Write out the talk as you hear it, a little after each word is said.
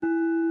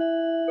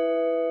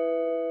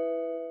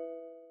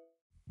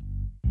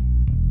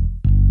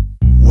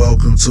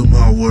Welcome to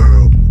my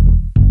world.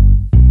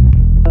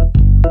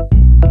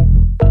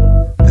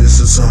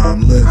 This is how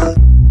I'm living.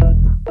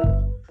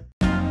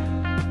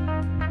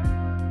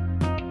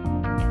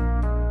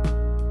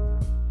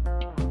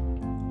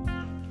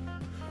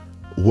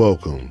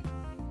 Welcome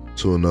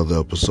to another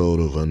episode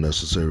of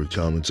Unnecessary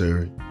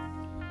Commentary,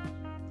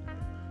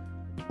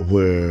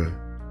 where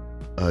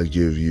I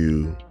give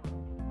you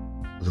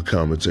the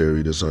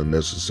commentary that's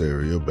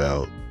unnecessary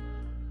about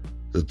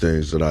the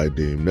things that I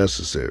deem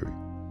necessary.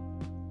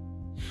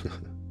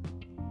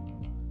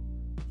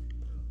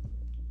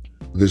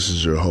 This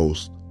is your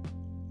host,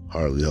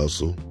 Harley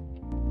Hustle.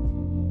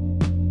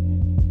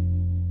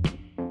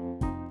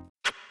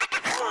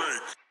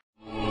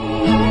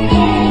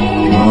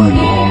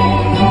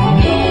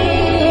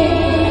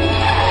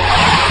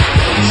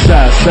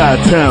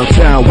 Side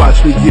town,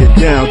 watch me get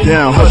down.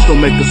 Hush,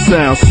 don't make a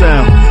sound.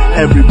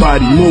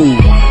 Everybody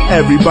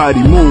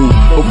move.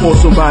 Before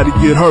somebody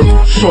get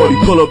hurt, shorty,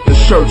 pull up the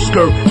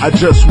skirt. I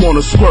just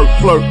wanna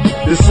flirt.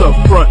 This up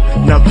front,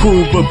 now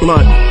cool but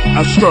blunt.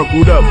 I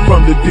struggled up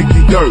from the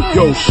dicky dirt.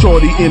 Yo,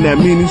 shorty in that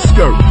mini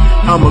skirt.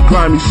 I'm a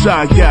grimy,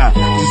 shy guy.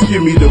 Just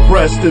give me the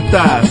breast and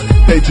thighs.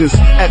 They just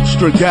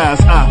extra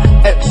guys. I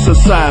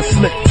exercise,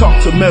 slick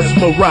talk to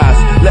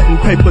mesmerize. Letting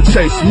paper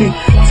chase me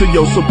to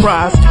your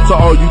surprise. To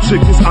all you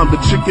chickens, I'm the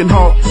chicken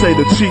hawk. Say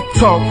the cheap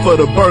talk for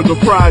the burger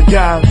fry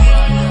guys.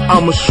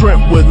 I'm a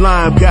shrimp with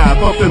lime guy,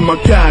 puffin' my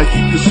kind,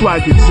 keep the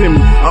swagger Jimmy.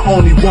 I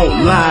only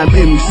want lime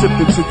in me,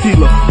 sippin'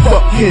 tequila,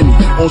 fuck Henny.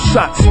 On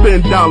shots,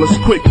 spend dollars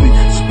quickly,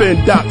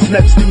 spend dots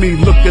next to me,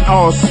 looking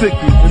all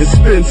sickly. And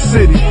spin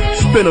city,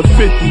 spin a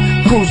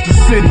 50, cruise the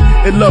city,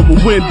 in love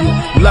with Wendy,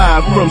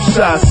 live from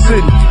Shy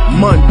City,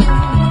 Monday.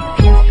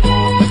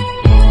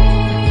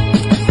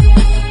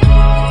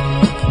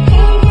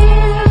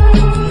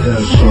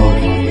 Yeah,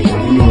 shorty,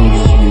 you know the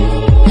sweet,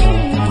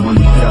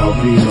 Money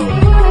Calvino.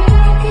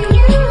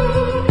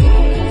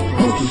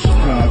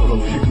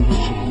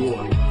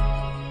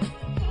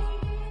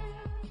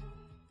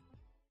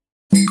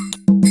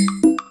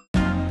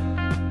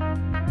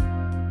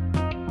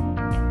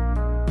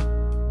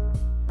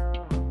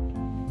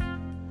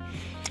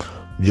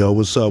 Yo,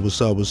 what's up?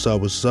 This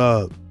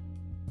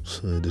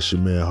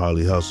your man,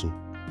 Harley Hustle.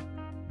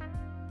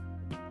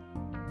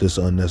 This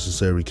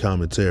unnecessary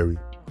commentary.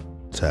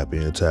 Tap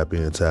in.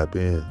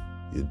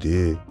 You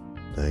dig?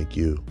 Thank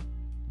you.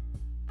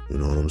 You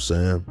know what I'm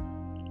saying?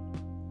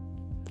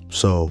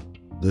 So,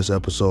 this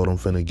episode I'm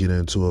finna get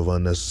into of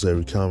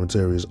unnecessary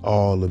commentary is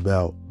all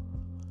about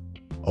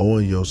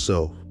owing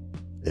yourself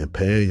and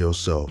paying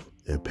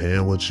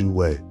what you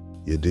weigh.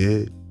 You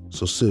dig?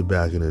 So sit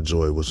back and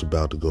enjoy what's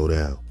about to go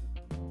down.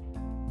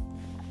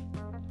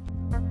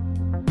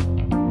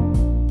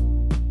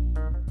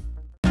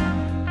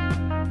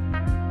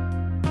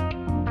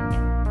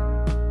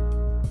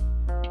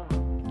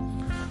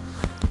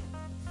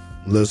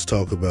 Let's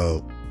talk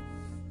about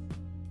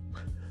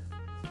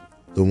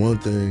the one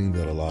thing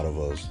that a lot of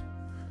us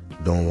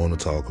don't want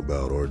to talk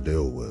about or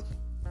deal with,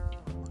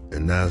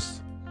 and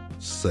that's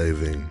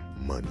saving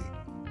money.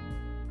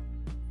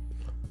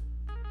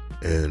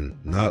 And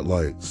not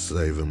like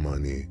saving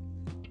money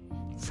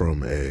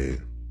from a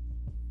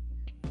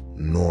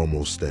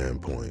normal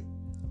standpoint,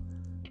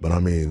 but I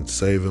mean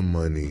saving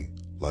money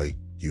like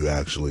you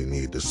actually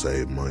need to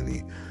save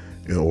money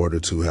in order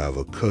to have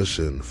a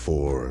cushion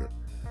for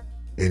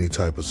any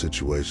type of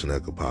situation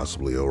that could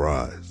possibly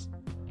arise.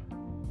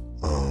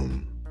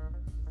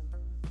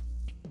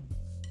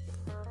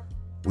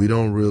 We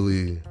don't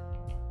really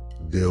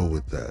deal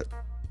with that.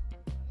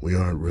 We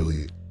aren't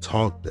really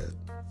taught that.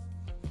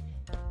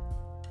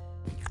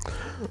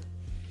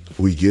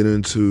 We get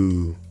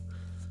into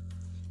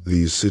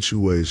these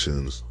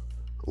situations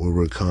where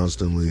we're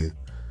constantly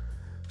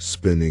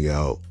spending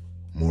out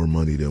more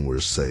money than we're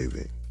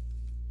saving.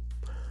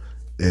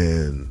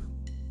 And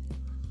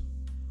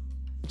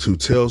to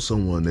tell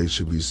someone they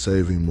should be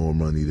saving more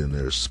money than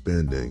they're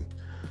spending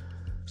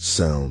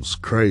sounds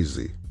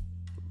crazy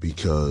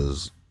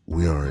because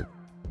we aren't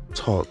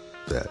taught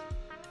that.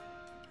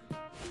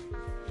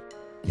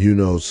 You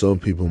know, some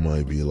people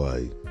might be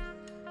like,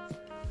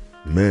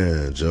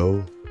 man,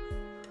 Joe,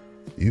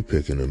 you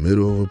pick in the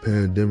middle of a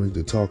pandemic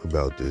to talk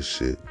about this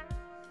shit.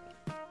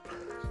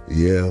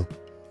 Yeah,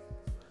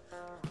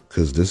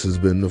 because this has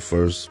been the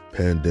first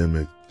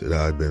pandemic that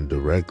I've been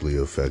directly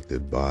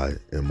affected by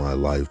in my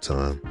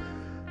lifetime,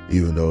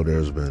 even though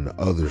there's been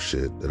other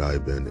shit that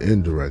I've been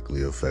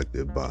indirectly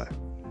affected by.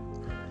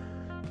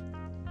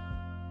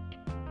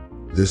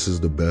 This is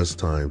the best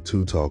time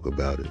to talk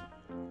about it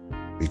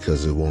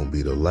because it won't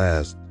be the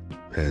last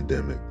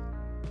pandemic,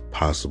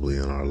 possibly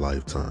in our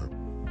lifetime.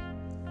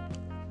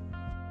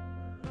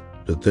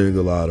 The thing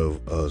a lot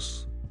of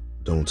us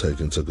don't take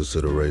into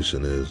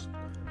consideration is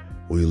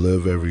we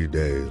live every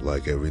day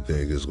like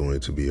everything is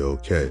going to be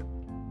okay.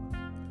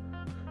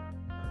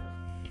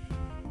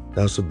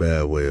 That's a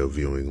bad way of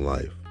viewing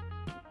life.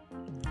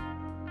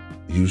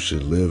 You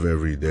should live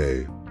every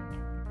day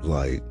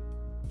like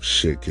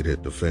shit could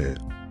hit the fan.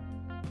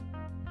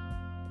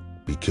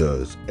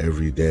 Because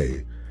every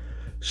day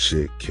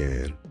shit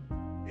can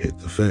hit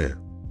the fan.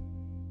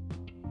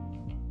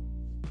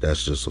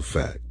 That's just a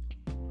fact.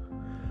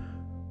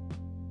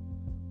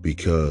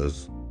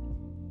 Because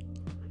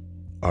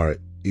our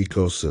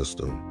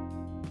ecosystem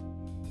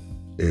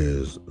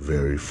is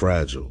very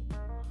fragile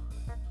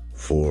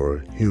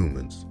for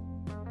humans,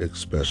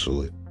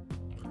 especially.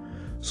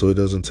 So it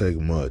doesn't take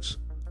much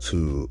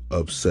to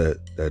upset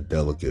that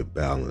delicate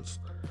balance.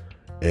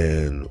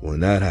 And when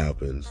that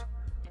happens,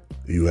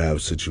 you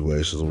have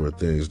situations where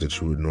things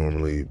that you would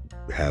normally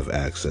have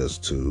access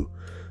to,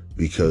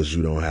 because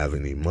you don't have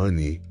any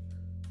money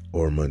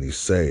or money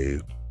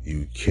saved,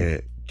 you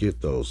can't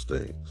get those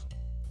things,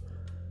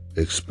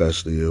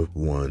 especially if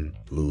one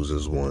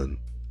loses one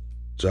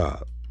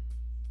job.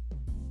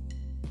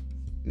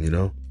 You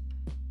know?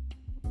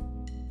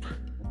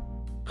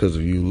 Because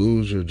if you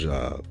lose your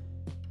job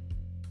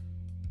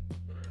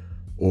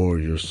or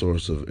your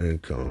source of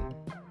income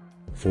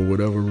for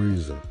whatever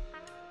reason,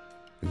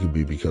 it could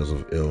be because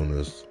of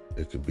illness,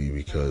 it could be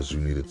because you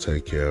need to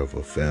take care of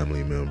a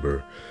family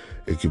member,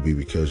 it could be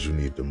because you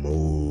need to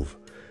move,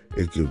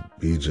 it could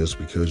be just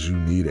because you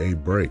need a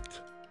break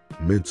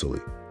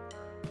mentally.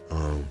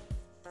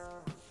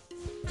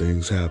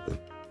 Things happen.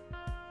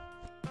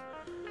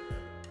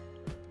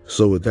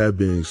 So with that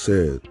being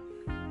said,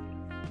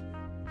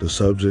 the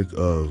subject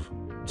of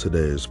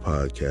today's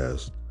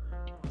podcast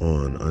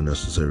on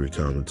Unnecessary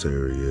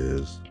Commentary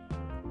is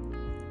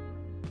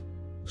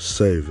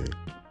saving.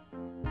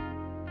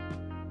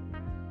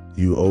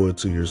 You owe it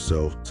to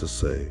yourself to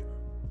save.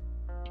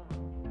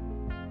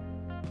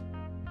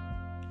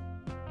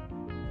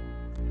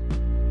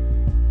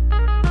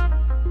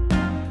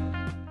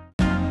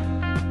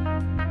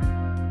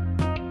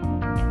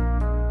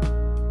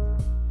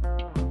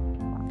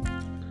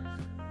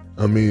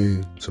 I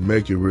mean, to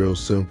make it real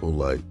simple,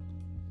 like,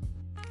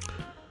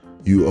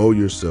 you owe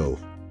yourself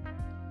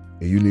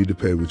and you need to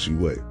pay what you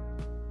weigh.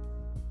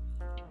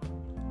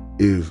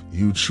 If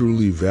you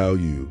truly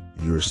value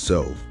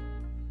yourself,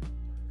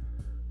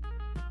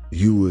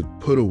 you would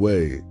put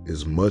away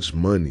as much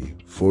money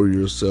for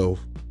yourself,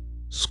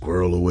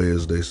 squirrel away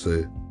as they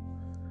say,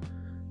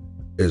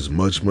 as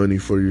much money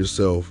for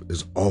yourself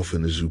as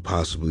often as you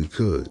possibly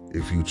could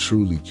if you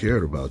truly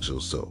cared about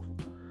yourself.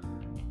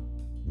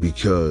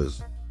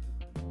 Because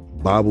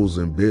baubles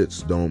and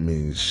bits don't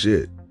mean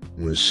shit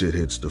when shit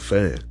hits the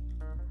fan.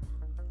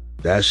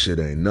 That shit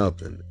ain't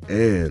nothing.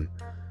 And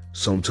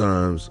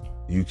sometimes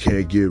you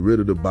can't get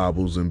rid of the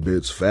baubles and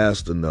bits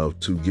fast enough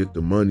to get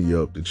the money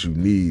up that you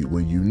need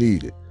when you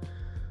need it.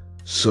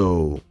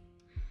 So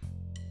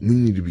we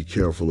need to be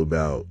careful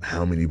about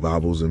how many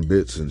baubles and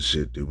bits and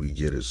shit that we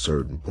get at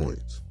certain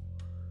points.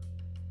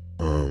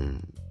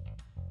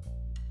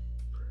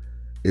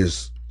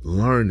 It's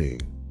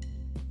learning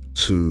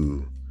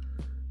to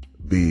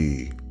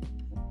be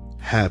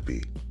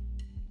happy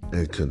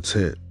and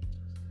content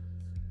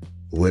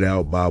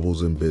without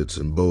baubles and bits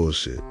and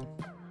bullshit.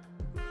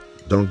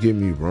 Don't get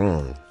me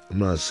wrong. I'm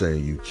not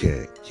saying you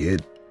can't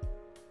get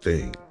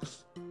things.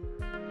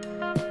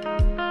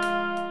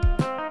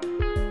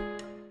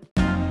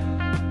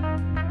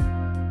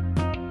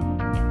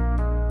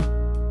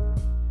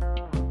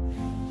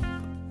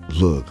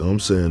 Look, I'm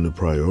saying the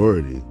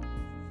priority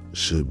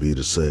should be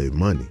to save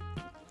money.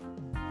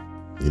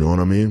 You know what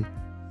I mean?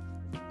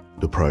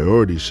 The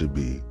priority should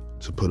be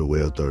to put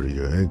away a third of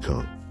your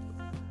income.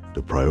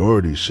 The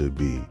priority should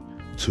be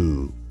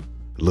to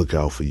look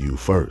out for you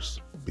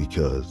first,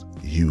 because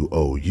you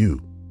owe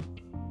you.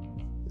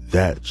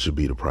 That should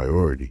be the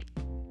priority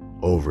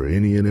over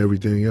any and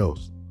everything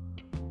else.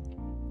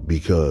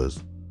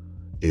 Because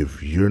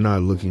if you're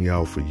not looking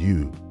out for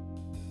you,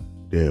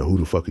 then who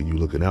the fuck are you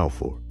looking out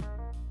for?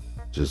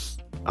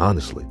 Just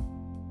honestly.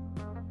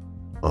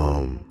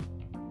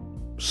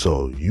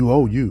 So you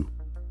owe you.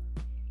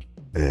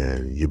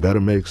 And you better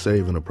make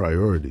saving a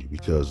priority,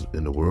 because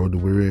in the world that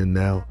we're in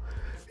now,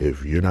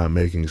 if you're not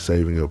making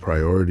saving a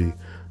priority,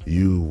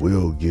 you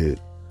will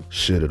get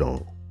shitted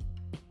on,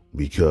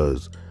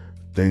 because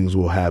things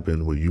will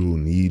happen where you will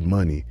need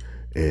money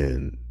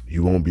and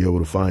you won't be able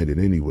to find it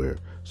anywhere.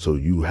 So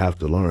you have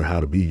to learn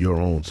how to be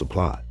your own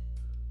supply.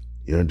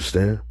 You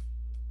understand?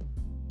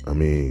 I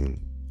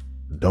mean,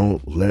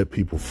 don't let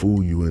people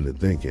fool you into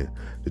thinking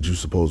that you're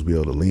supposed to be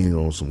able to lean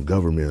on some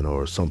government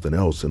or something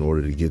else in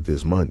order to get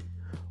this money.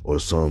 Or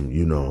some,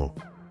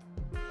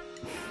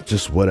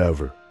 just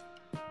whatever.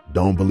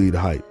 Don't believe the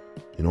hype.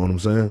 You know what I'm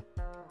saying?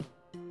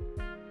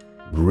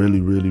 Really,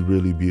 really,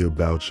 really be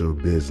about your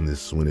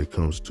business when it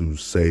comes to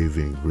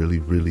saving. Really,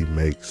 really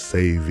make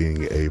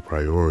saving a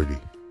priority.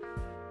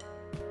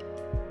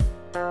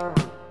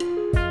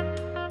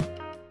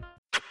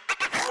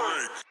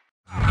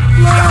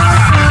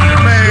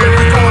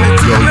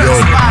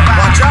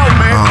 Watch out,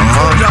 man.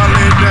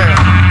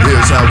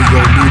 Here's how we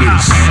gonna do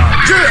this.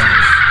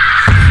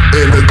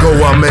 In the go,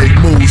 I make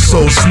moves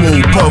so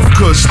smooth. Puff,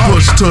 cush,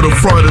 push to the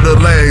front of the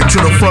lane, to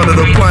the front of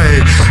the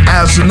plane.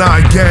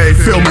 Astronaut gang,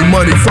 feel me,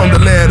 money from the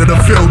land of the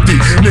filthy.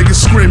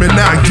 Niggas screaming,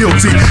 not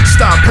guilty.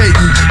 Stop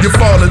hating, you're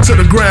falling to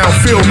the ground,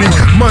 feel me.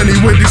 Money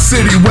with the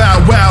city,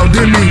 wild, wild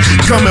in me.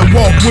 Come and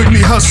walk with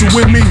me, hustle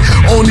with me.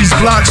 On these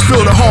blocks,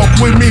 feel the hawk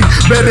with me.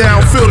 Bed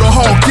down, feel the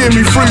hawk in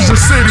me. Freeze the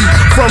city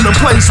from the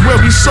place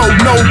where we show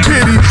no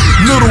pity.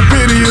 Little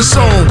pity is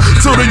shown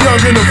to the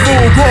young and the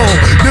full grown.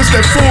 This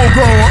that full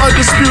grown,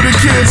 undisputed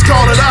kids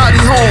call it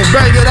Audi home.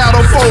 Bang it out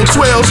on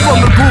 412s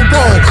from the group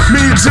home.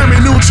 Me and Jimmy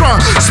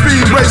Neutron,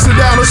 speed racing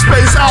down a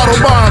space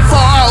autobahn.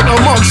 Far out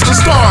amongst the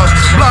stars,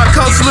 block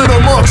hustling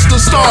amongst the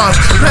stars.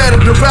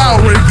 Planet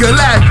devouring,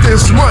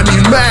 galactus, money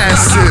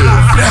massive.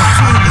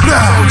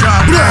 Yeah,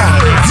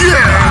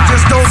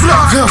 just don't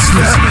block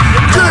hustlers.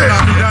 Yeah.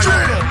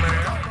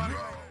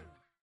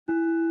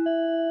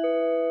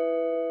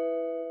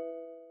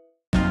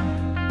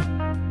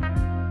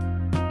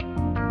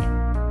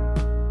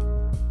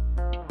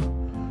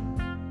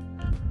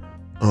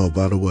 Oh,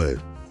 by the way,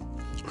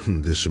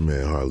 this your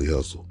man Harley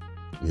Hustle,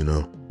 you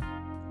know?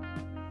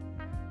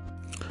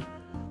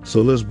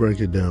 So let's break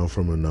it down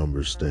from a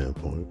numbers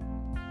standpoint.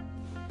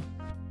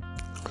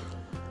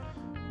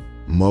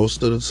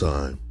 Most of the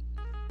time,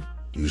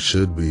 you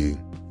should be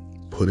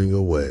putting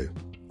away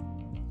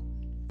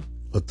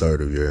a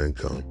third of your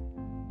income,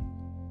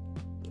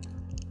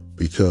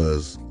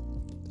 because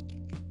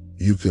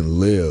you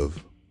can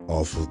live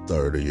off a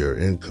third of your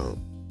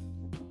income.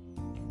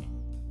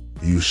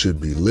 You should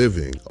be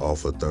living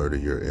off a third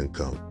of your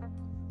income.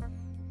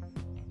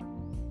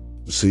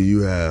 See,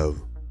 you have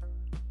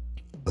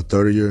a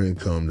third of your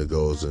income that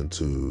goes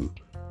into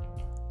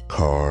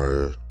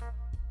car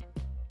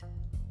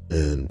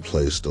and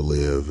place to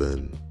live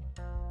and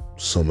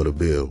some of the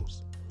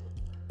bills.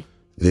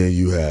 Then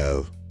you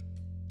have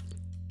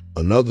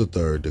another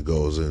third that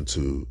goes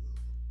into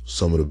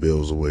some of the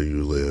bills of where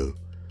you live,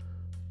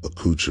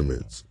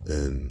 accoutrements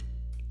and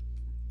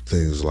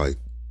things like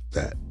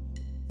that.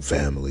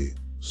 Family,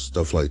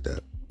 stuff like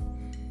that.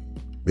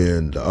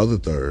 Then the other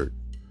third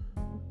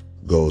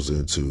goes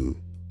into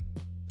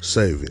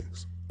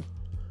savings.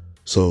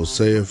 So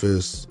say if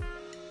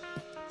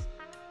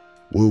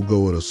we'll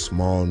go with a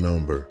small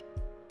number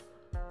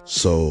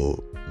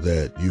so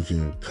that you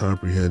can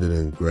comprehend it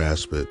and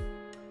grasp it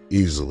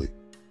easily.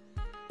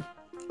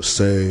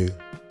 Say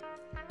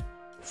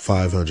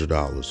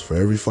 $500. For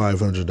every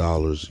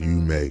 $500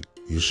 you make,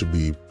 you should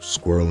be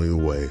squirreling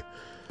away,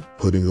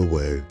 putting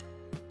away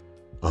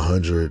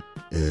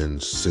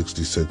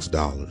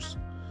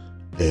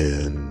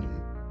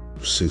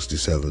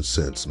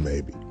 $166.67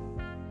 maybe.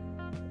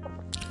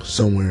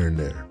 Somewhere in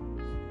there.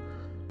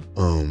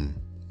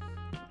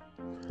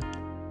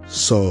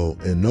 So,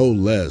 and no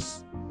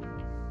less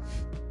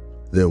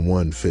than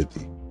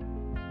 $150.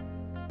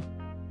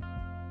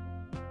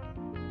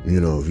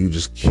 You know, if you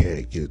just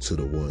can't get to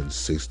the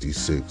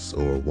 166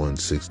 or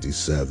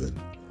 167,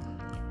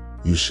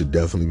 you should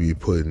definitely be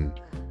putting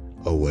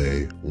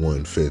away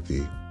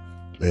 $150.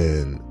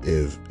 And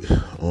if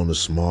on the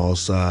small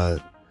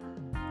side,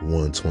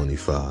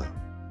 $125.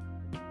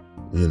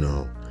 You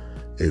know,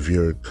 if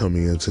you're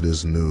coming into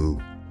this new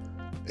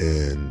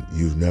and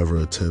you've never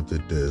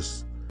attempted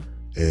this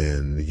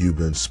and you've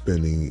been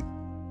spending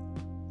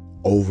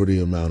over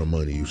the amount of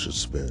money you should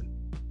spend.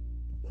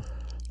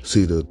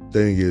 See, the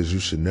thing is, you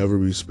should never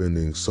be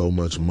spending so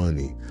much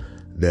money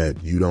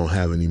that you don't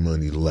have any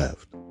money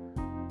left.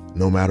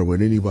 No matter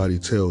what anybody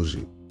tells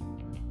you.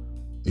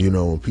 You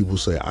know, when people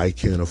say, I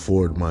can't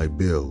afford my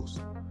bills,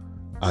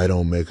 I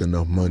don't make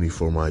enough money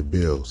for my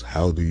bills.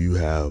 How do you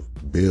have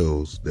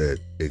bills that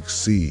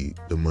exceed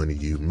the money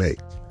you make?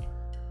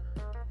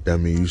 That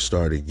means you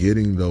started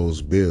getting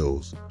those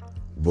bills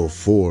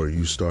before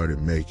you started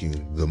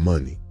making the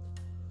money.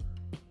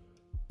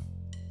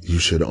 You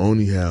should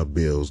only have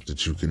bills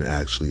that you can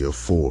actually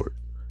afford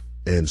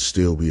and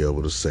still be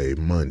able to save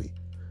money.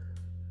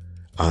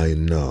 I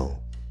know.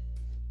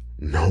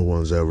 No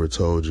one's ever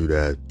told you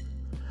that.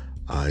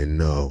 I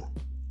know.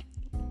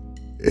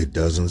 It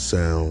doesn't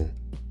sound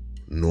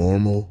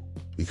normal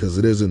because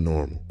it isn't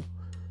normal.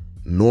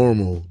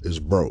 Normal is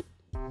broke.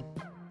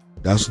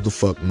 That's what the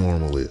fuck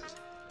normal is.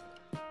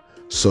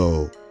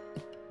 So,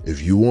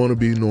 if you want to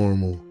be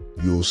normal,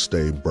 you'll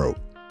stay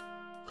broke.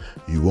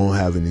 You won't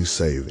have any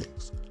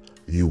savings.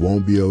 You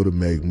won't be able to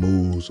make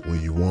moves when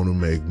you want to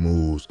make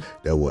moves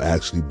that will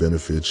actually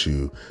benefit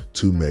you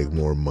to make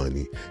more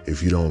money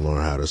if you don't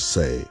learn how to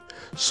save.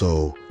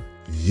 So,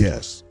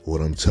 yes,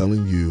 what I'm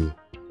telling you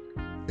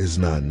is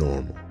not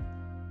normal,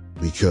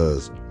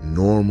 because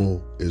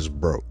normal is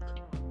broke.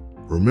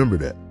 Remember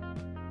that.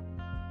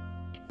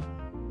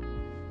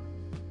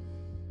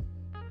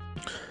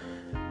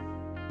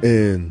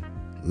 And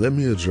let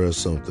me address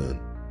something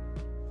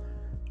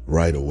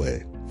right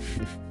away.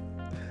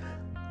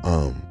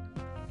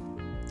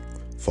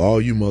 For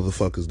all you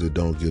motherfuckers that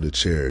don't get a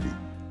charity,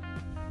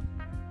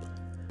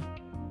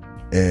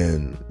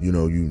 and, you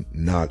know, you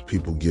knock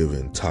people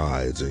giving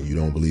tithes and you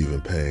don't believe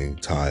in paying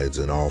tithes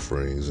and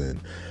offerings,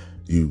 and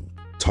you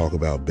talk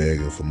about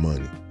begging for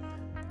money.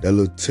 That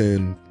little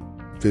 10,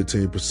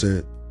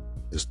 15%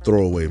 is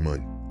throwaway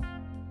money.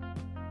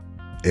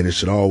 And it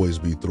should always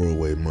be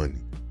throwaway money.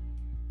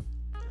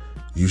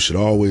 You should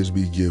always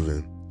be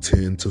giving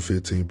 10 to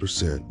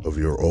 15% of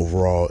your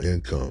overall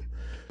income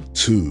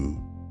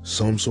to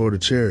some sort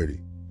of charity.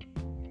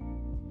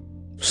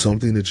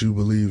 Something that you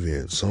believe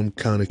in, some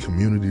kind of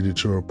community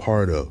that you're a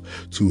part of,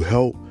 to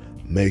help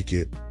make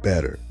it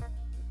better.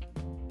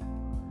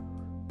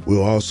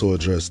 We'll also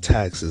address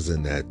taxes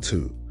in that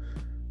too,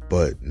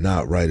 but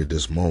not right at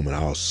this moment.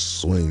 I'll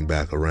swing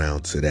back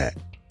around to that.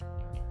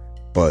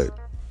 But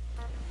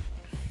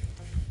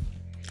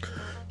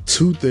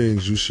two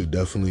things you should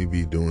definitely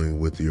be doing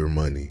with your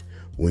money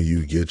when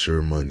you get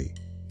your money.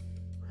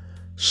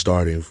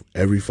 Starting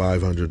every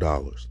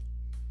 $500,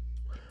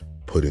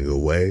 putting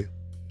away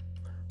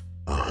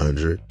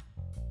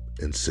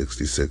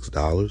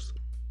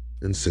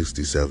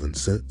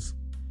 $166.67,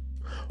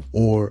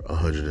 or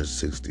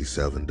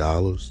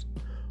 $167,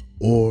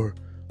 or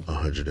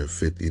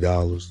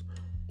 $150,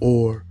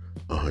 or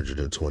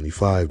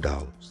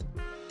 $125.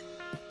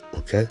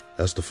 Okay,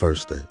 that's the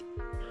first thing.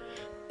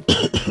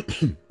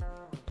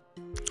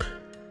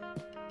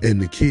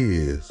 And the key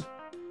is,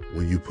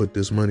 when you put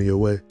this money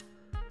away,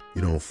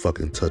 you don't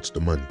fucking touch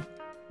the money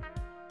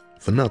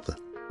for nothing.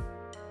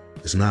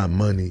 It's not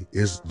money.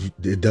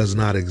 It does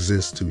not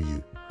exist to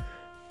you.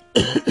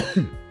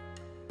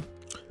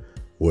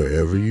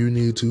 Wherever you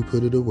need to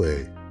put it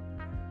away,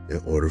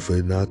 in order for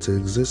it not to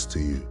exist to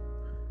you,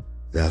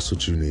 that's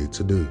what you need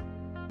to do.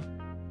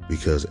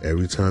 Because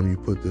every time you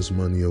put this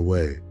money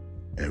away,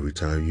 every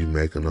time you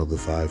make another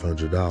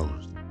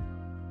 $500,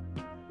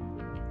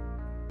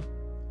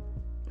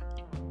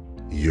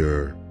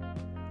 you're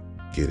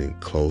getting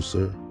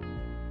closer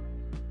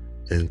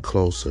and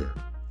closer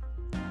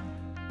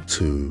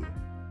to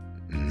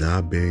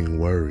not being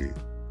worried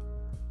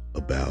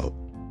about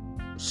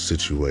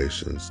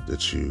situations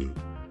that you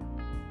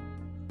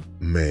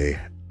may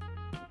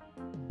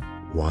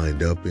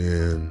wind up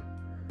in,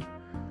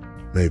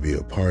 maybe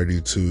a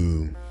party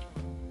to,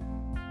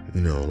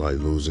 like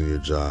losing your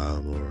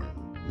job or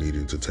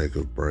needing to take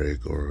a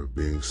break or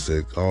being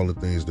sick, all the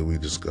things that we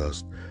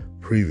discussed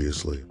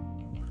previously.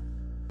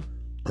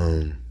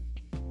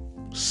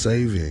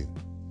 Saving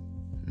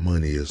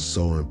money is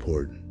so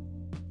important.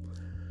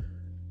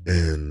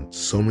 And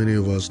so many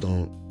of us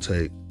don't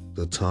take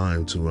the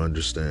time to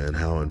understand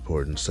how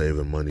important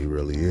saving money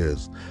really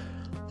is.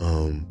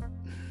 And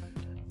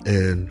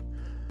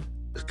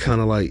kind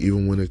of like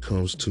even when it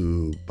comes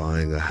to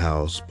buying a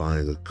house,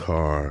 buying a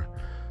car,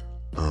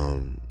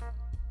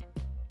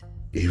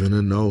 even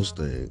in those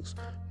things,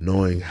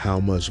 knowing how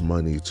much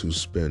money to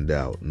spend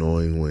out,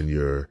 knowing when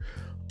you're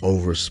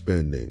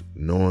overspending,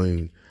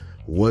 knowing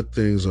what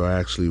things are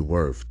actually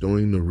worth,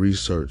 doing the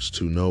research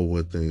to know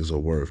what things are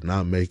worth,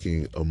 not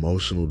making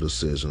emotional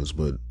decisions,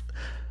 but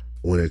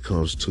when it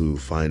comes to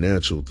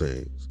financial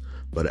things,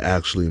 but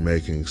actually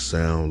making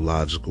sound,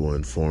 logical,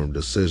 informed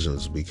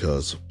decisions,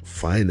 because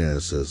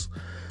finances,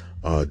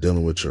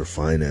 dealing with your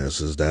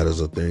finances, that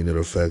is a thing that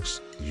affects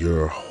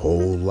your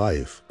whole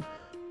life.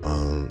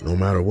 No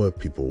matter what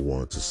people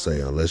want to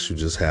say, unless you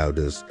just have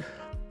this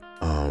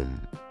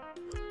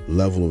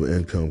level of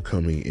income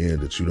coming in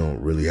that you don't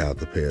really have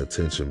to pay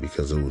attention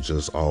because it will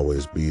just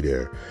always be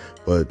there.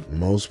 But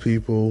most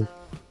people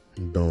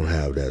don't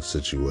have that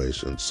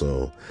situation.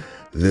 So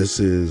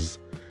this is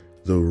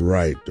the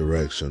right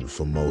direction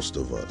for most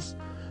of us.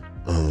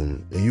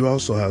 And you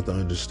also have to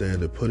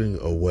understand that putting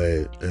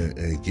away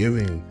and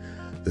giving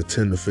the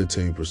 10 to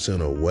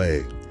 15%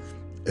 away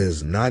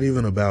is not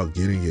even about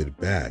getting it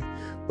back,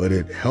 but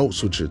it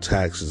helps with your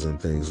taxes and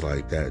things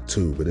like that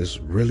too. But it's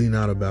really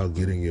not about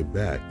getting it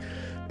back.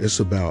 It's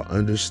about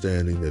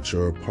understanding that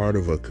you're a part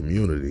of a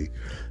community,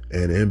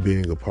 and in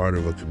being a part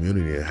of a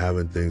community and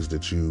having things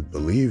that you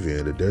believe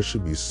in, that there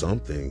should be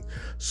something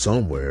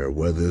somewhere,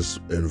 whether it's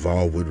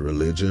involved with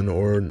religion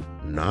or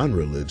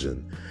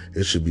non-religion.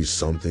 It should be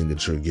something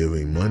that you're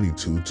giving money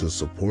to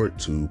support,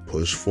 to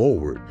push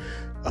forward,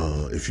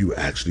 if you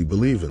actually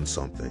believe in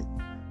something.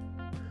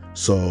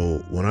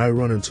 So when I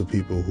run into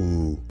people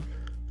who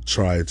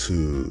try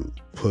to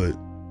put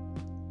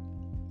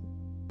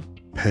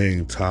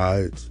paying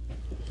tithes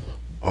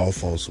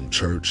off on some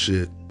church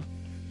shit,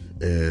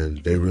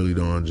 and they really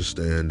don't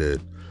understand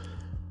that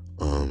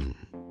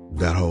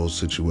that whole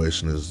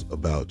situation is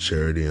about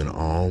charity and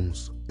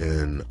alms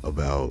and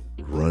about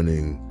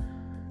running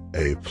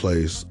a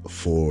place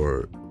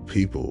for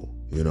people,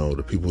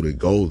 the people that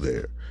go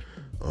there.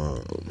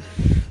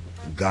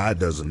 God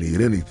doesn't need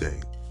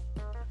anything.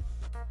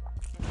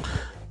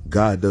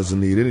 God doesn't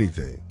need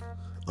anything.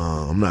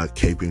 I'm not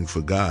caping for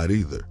God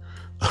either.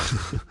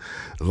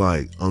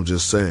 I'm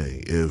just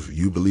saying, if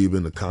you believe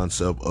in the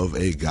concept of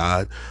a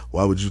God,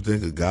 why would you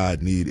think a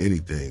God need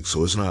anything?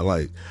 So it's not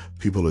like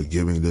people are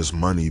giving this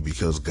money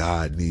because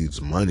God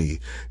needs money.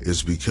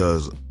 It's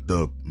because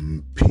the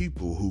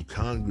people who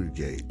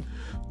congregate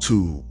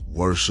to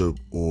worship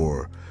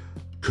or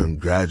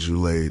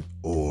congratulate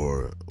or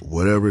or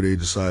whatever they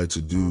decide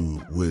to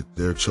do with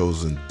their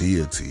chosen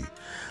deity,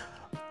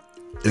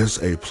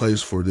 it's a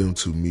place for them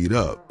to meet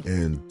up.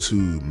 And to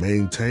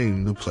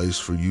maintain the place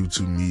for you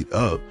to meet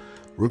up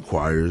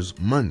requires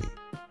money.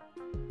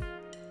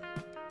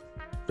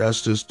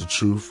 That's just the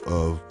truth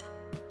of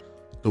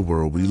the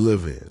world we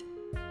live in.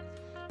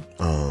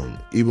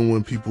 Even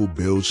when people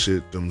build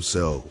shit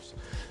themselves,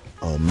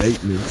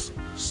 maintenance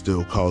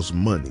still costs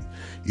money.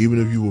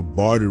 Even if you were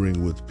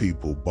bartering with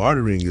people,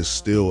 bartering is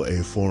still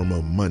a form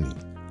of money.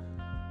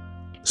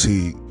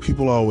 See,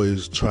 people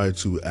always try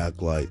to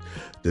act like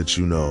that,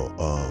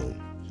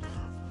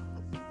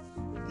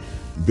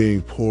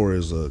 being poor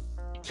is a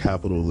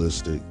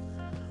capitalistic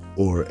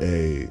or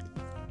a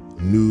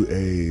new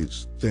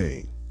age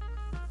thing.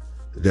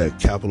 That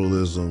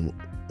capitalism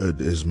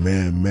is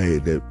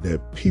man-made,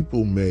 that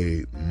people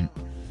made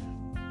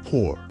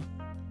poor.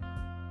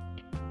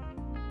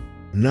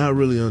 Not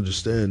really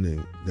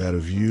understanding that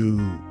if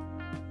you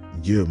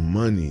give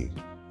money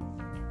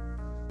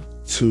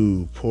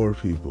to poor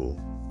people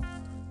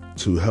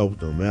to help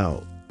them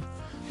out,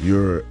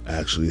 you're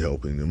actually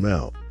helping them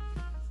out.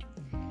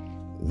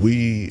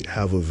 We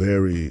have a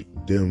very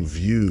dim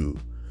view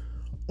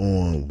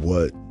on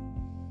what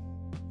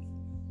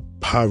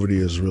poverty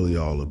is really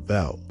all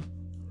about.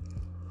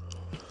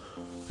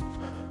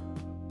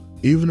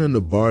 Even in the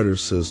barter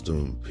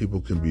system,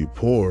 people can be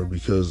poor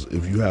because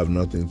if you have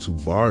nothing to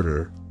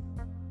barter,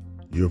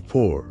 you're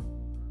poor.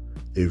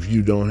 If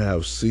you don't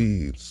have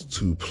seeds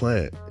to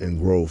plant and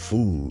grow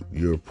food,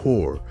 you're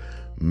poor.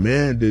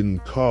 Man didn't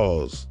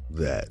cause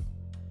that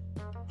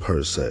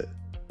per se.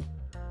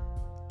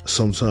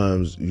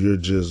 Sometimes you're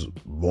just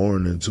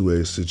born into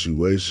a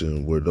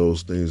situation where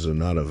those things are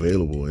not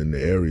available in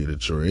the area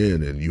that you're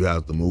in, and you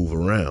have to move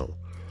around.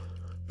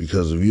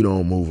 Because if you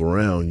don't move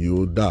around,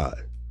 you'll die.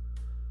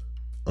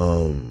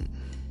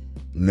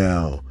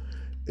 Now,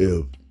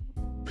 if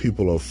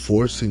people are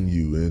forcing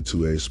you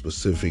into a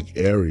specific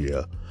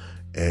area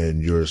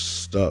and you're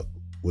stuck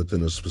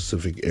within a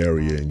specific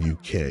area and you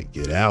can't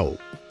get out,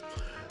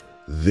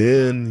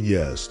 then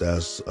yes,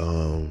 that's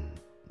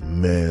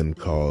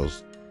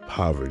man-caused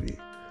poverty.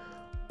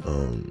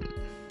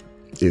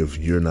 If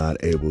you're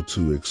not able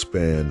to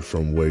expand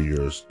from where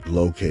you're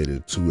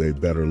located to a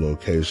better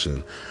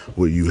location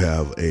where you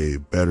have a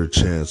better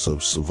chance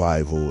of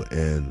survival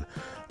and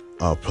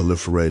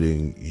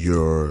proliferating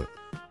your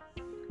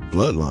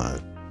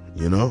bloodline,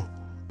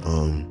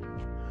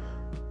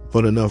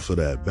 but enough of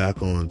that.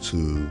 Back on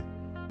to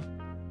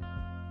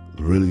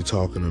really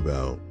talking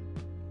about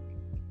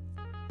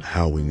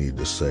how we need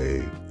to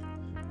save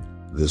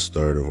this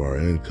third of our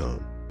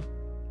income.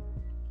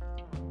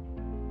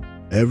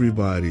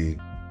 Everybody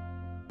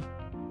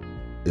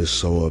is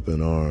so up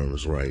in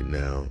arms right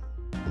now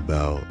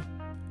about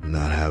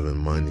not having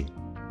money.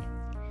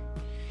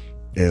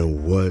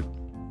 And what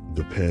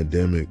the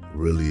pandemic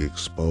really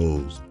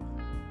exposed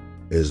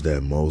is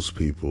that most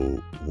people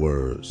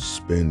were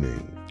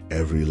spending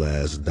every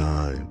last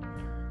dime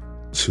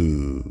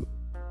to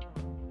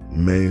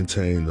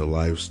maintain the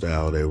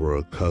lifestyle they were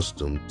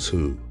accustomed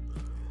to.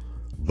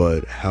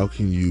 But how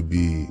can you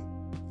be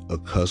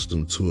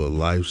accustomed to a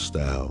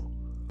lifestyle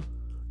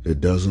that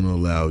doesn't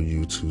allow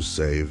you to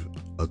save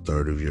a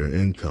third of your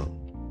income?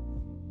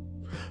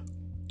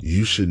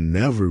 You should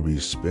never be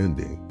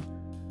spending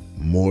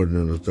more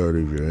than a third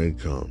of your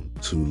income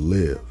to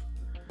live.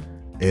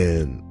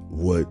 And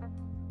what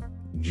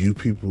you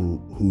people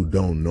who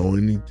don't know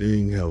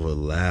anything have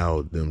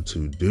allowed them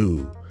to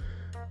do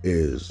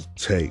is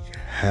take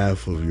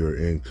half of your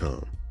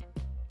income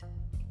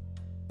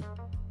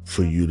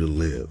for you to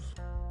live.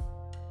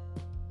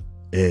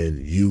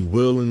 And you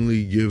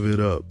willingly give it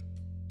up.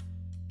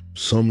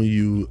 Some of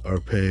you are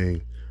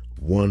paying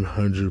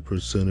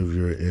 100% of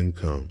your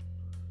income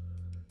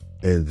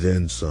and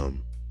then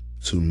some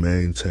to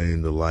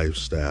maintain the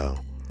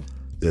lifestyle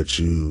that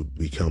you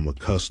become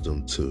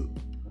accustomed to.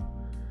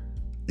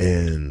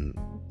 And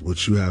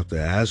what you have to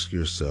ask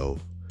yourself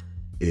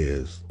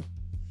is,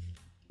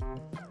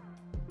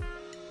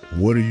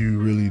 what are you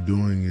really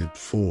doing it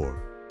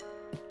for?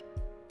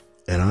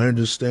 And I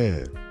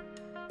understand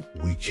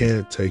we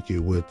can't take it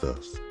with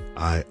us.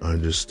 I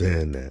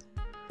understand that.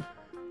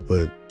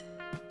 But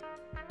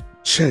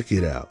check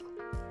it out.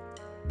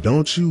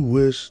 Don't you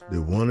wish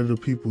that one of the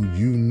people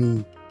you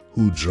knew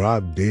who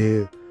dropped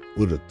dead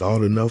would have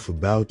thought enough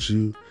about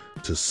you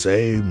to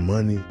save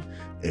money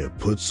and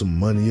put some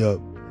money up,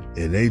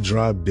 and they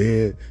dropped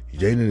dead? They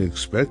didn't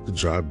expect to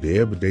drop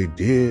dead, but they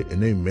did,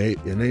 and they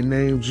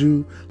named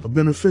you a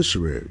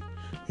beneficiary.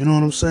 You know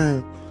what I'm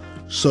saying?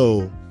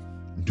 So,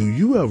 do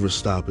you ever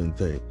stop and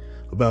think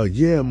about,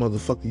 yeah,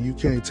 motherfucker, you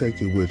can't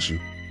take it with you?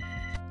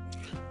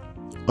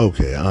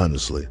 Okay,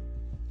 honestly,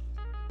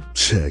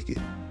 check it.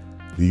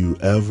 Do you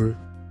ever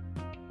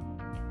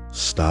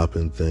stop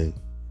and think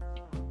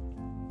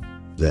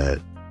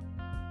that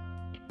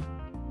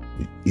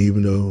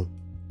even though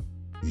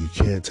you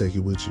can't take it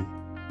with you,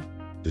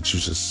 that you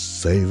should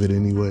save it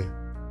anyway?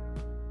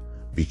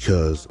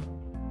 Because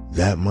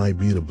that might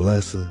be the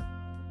blessing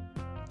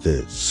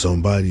that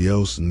somebody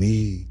else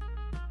need,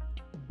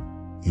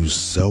 you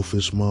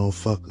selfish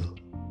motherfucker.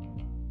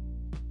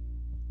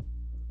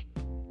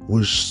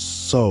 We're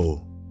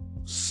so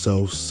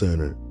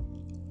self-centered,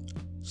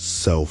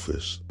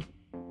 selfish,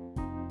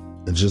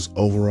 and just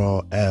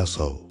overall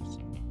assholes.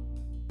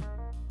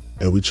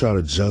 And we try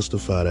to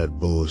justify that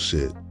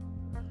bullshit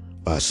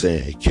by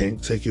saying, hey,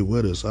 can't take it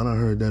with us. I done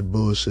heard that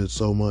bullshit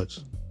so much.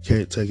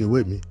 Can't take it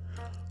with me.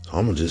 So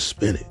I'm gonna just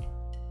spin it.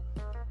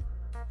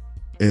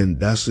 And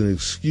that's an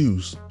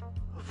excuse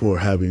for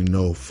having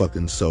no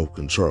fucking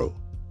self-control.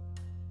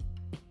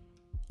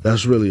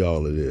 That's really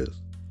all it is.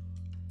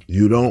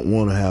 You don't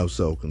want to have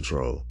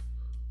self-control.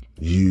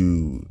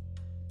 You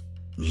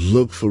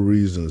look for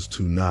reasons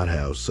to not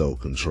have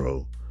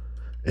self-control.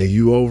 And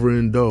you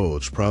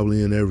overindulge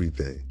probably in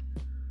everything.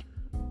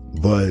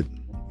 But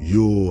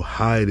you'll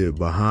hide it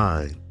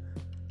behind,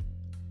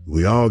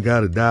 we all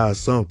gotta die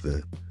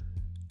something,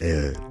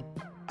 and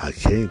I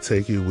can't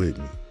take it with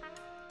me.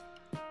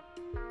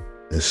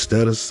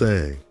 Instead of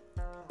saying,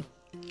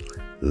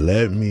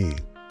 let me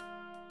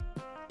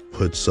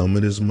put some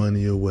of this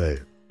money away,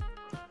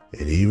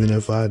 and even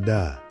if I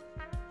die,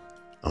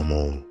 I'm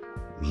gonna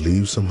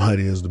leave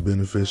somebody as the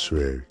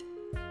beneficiary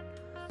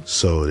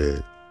so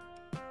that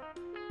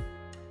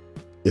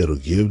it'll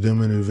give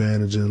them an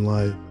advantage in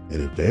life.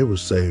 And if they were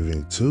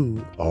saving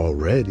too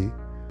already,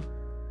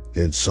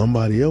 then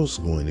somebody else is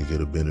going to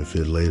get a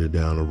benefit later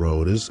down the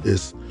road.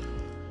 It's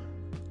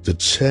the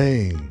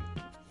chain.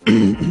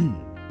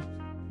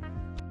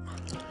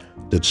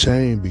 The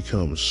chain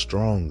becomes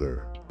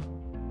stronger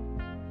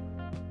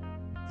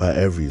by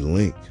every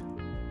link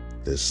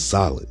that's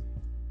solid.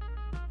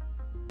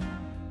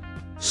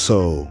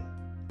 So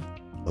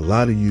a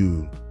lot of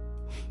yous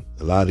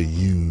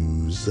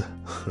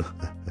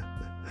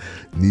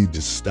need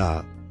to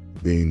stop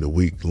being the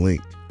weak link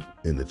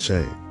in the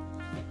chain.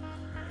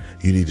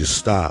 You need to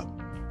stop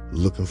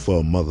looking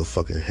for a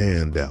motherfucking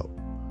handout.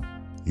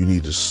 You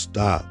need to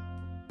stop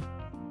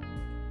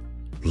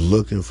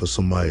looking for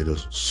somebody to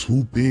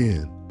swoop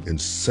in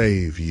and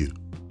save you.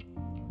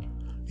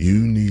 You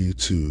need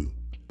to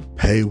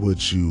pay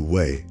what you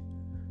weigh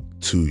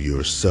to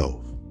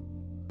yourself.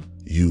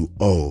 You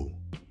owe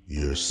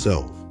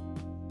yourself.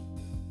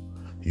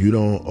 You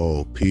don't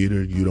owe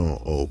Peter, you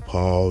don't owe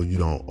Paul, you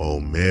don't owe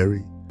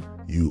Mary.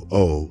 You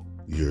owe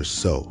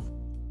yourself,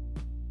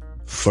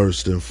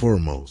 first and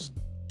foremost.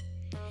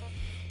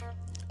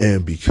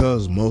 And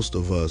because most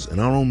of us,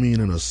 and I don't mean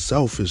in a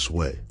selfish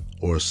way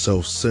or a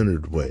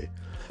self-centered way,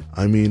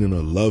 I mean in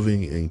a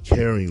loving and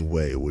caring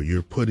way where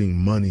you're putting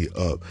money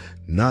up,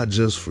 not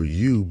just for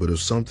you, but if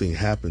something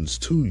happens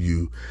to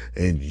you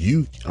and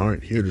you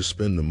aren't here to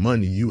spend the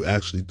money, you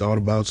actually thought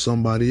about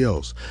somebody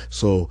else.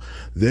 So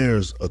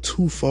there's a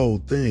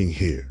twofold thing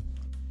here.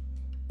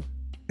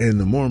 And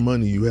the more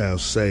money you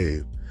have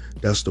saved,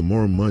 that's the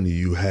more money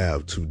you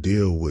have to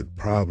deal with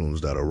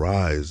problems that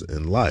arise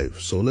in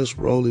life. So let's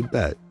roll it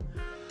back.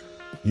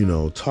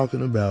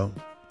 Talking about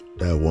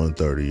that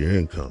 1/3 of your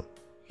income,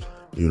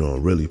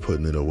 really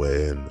putting it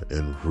away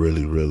and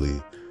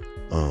really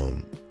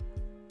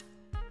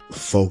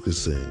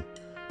focusing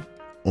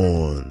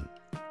on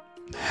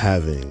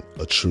having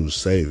a true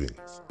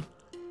savings.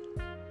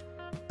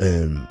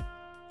 And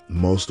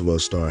most of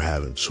us start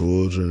having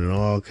children and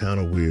all kind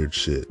of weird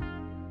shit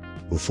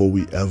before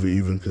we ever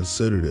even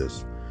consider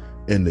this.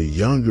 And the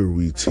younger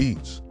we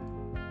teach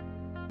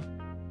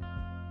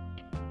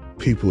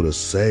people to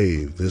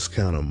save this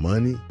kind of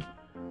money,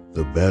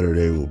 the better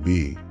they will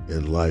be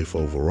in life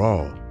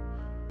overall.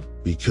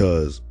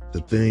 Because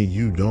the thing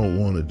you don't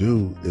want to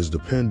do is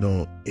depend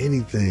on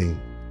anything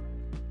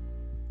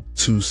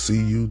to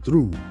see you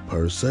through,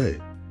 per se.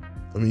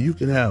 I mean, you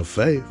can have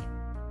faith,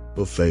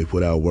 but faith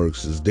without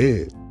works is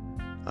dead.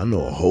 I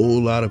know a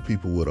whole lot of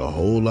people with a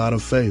whole lot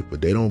of faith,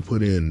 but they don't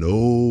put in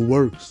no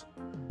works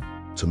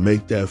to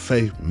make that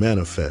faith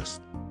manifest.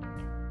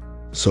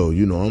 So,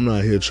 I'm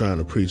not here trying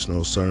to preach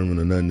no sermon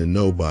or nothing to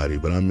nobody,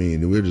 but I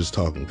mean, we're just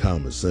talking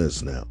common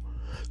sense now.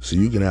 So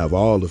you can have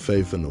all the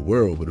faith in the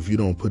world, but if you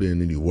don't put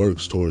in any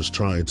works towards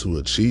trying to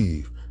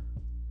achieve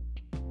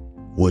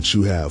what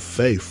you have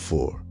faith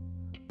for,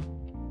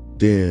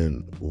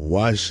 then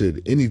why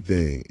should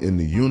anything in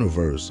the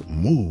universe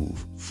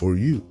move for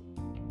you?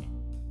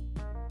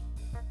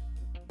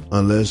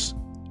 Unless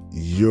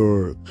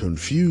you're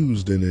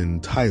confused and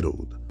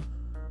entitled.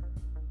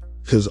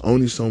 Because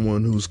only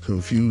someone who's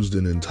confused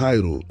and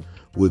entitled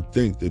would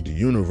think that the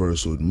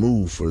universe would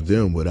move for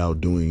them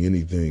without doing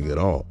anything at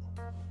all.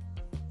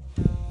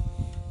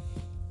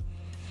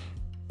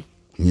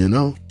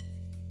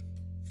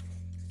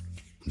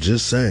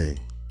 Just saying.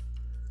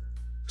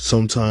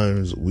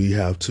 Sometimes we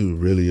have to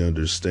really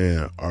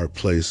understand our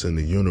place in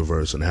the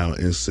universe and how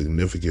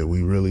insignificant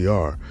we really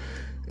are,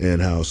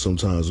 and how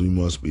sometimes we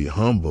must be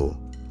humble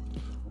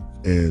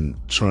in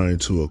trying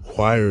to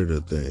acquire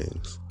the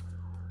things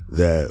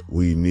that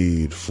we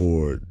need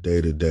for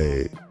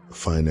day-to-day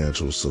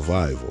financial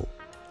survival.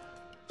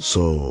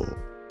 So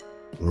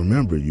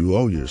remember, you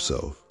owe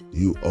yourself.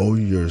 You owe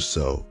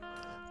yourself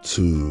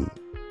to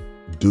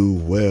do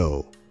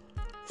well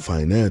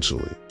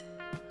financially.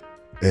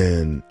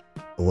 And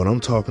what I'm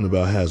talking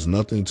about has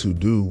nothing to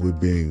do with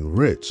being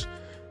rich.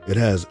 It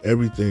has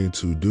everything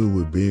to do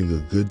with being a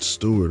good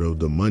steward of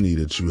the money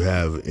that you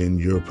have in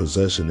your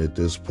possession at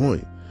this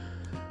point.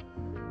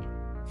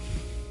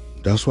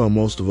 That's why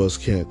most of us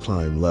can't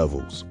climb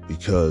levels,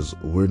 because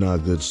we're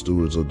not good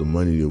stewards of the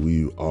money that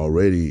we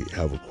already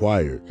have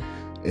acquired,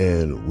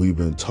 and we've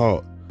been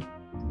taught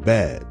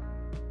bad.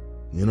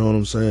 You know what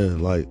I'm saying?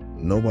 Like,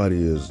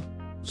 nobody has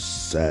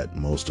sat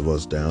most of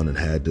us down and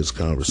had this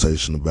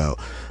conversation about,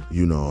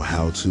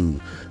 how to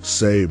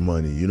save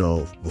money.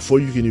 Before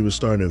you can even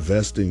start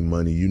investing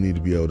money, you need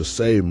to be able to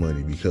save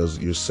money, because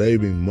you're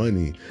saving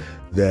money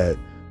that,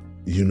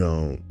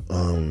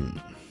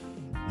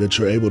 that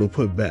you're able to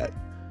put back,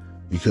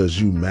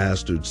 because you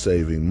mastered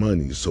saving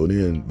money. So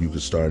then you can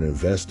start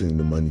investing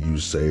the money you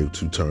save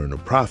to turn a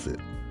profit.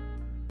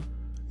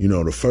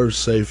 The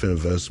first safe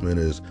investment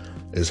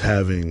is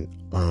having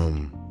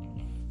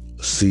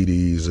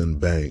CDs and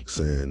banks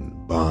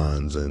and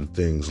bonds and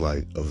things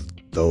like of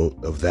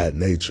that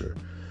nature.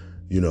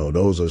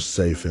 Those are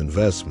safe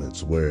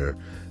investments where,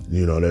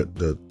 that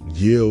the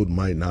yield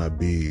might not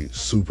be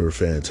super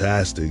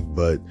fantastic,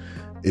 but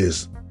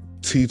it's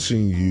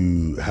teaching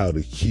you how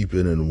to keep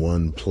it in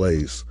one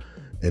place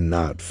and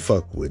not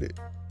fuck with it.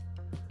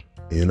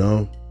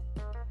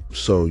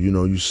 So,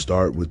 you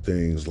start with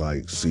things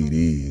like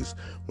CDs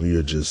when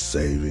you're just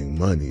saving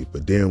money.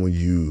 But then when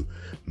you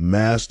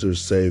master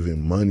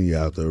saving money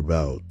after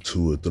about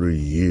 2 or 3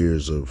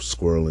 years of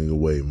squirreling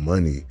away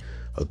money,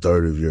 a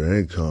third of your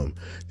income,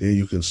 then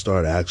you can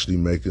start actually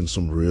making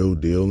some real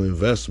deal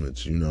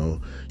investments. You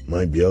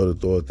might be able to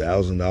throw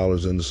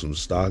 $1,000 into some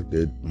stock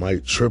that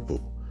might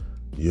triple.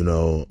 You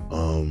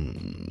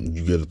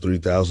get a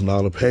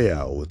 $3,000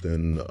 payout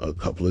within a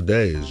couple of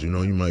days. You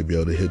might be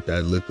able to hit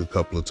that lick a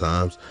couple of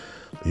times,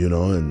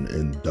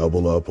 and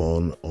double up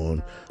on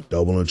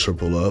double and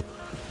triple up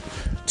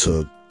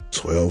to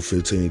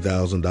 $12,000,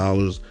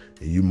 $15,000.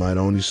 And you might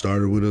only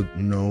start with a,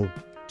 $2,000,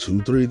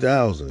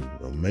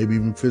 $3,000, or maybe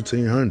even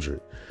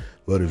 $1,500.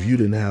 But if you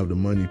didn't have the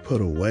money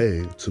put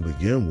away to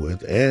begin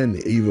with, and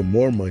even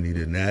more money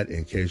than that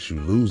in case you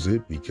lose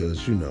it,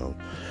 because,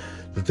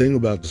 the thing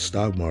about the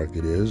stock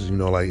market is,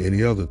 like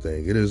any other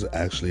thing, it is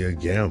actually a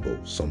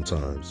gamble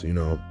sometimes.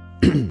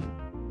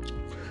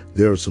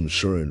 There are some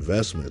sure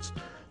investments,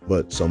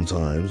 but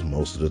sometimes,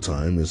 most of the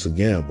time, it's a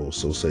gamble.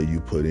 So say you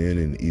put in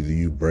and either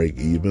you break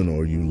even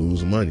or you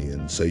lose money.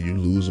 And say you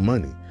lose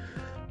money.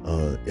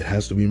 It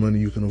has to be money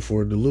you can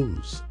afford to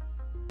lose.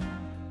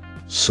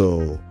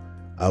 So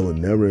I would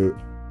never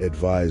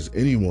advise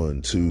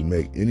anyone to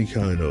make any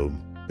kind of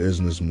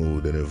business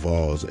move that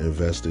involves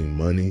investing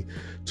money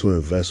to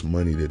invest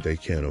money that they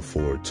can't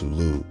afford to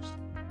lose.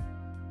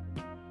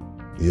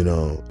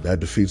 That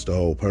defeats the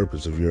whole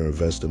purpose if you're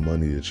investing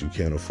money that you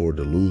can't afford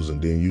to lose,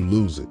 and then you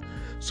lose it.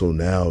 So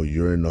now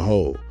you're in the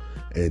hole,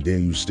 and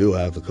then you still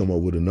have to come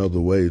up with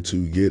another way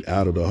to get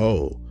out of the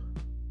hole.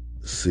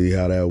 See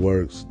how that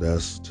works?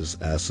 That's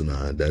just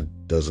asinine.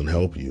 That doesn't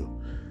help you.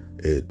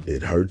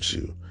 It hurts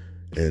you.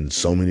 And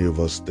so many of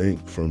us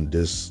think from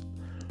this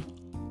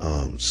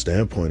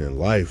standpoint in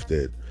life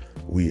that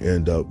we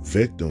end up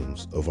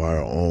victims of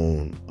our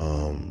own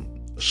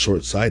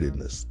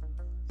short-sightedness,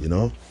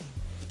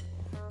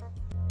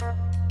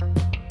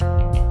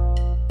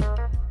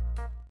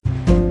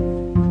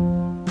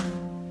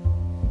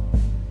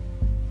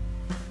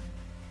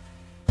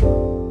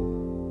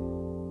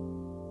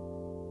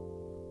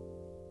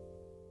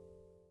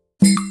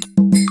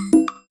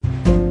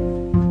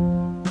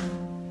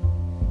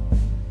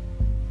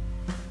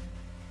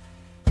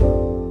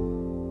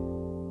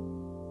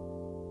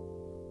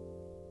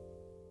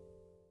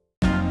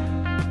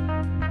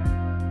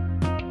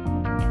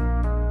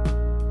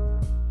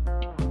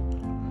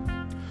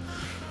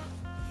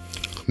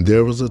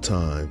 There was a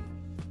time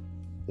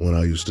when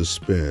I used to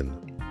spend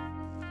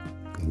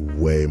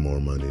way more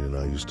money than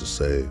I used to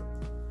save.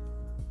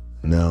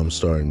 Now I'm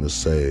starting to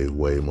save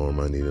way more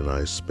money than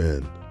I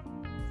spend.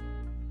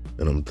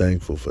 And I'm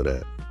thankful for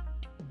that.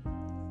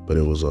 But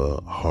it was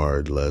a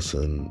hard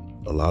lesson.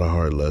 A lot of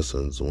hard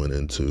lessons went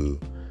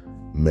into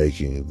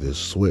making this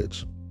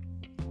switch.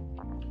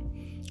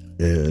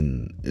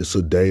 And it's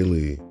a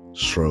daily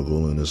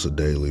struggle and it's a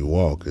daily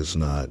walk. It's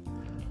not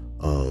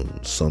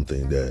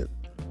something that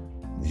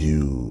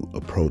you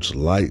approach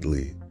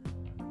lightly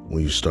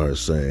when you start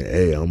saying,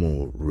 hey, I'm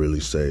going to really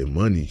save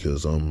money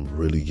because I'm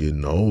really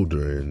getting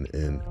older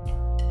and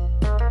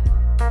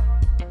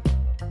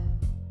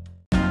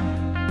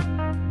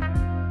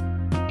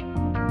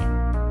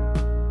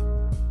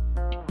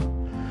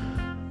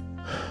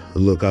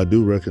look, I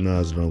do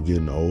recognize that I'm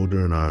getting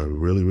older and I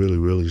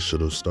really should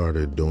have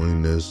started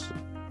doing this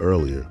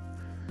earlier.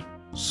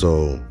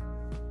 So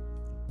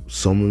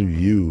some of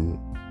you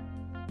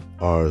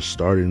are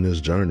starting this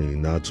journey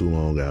not too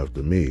long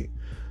after me.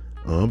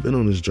 I've been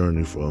on this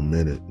journey for a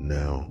minute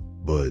now,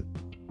 but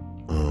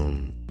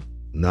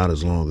not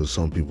as long as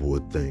some people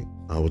would think.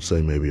 I would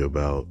say maybe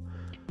about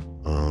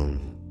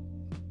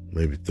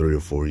maybe 3 or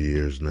 4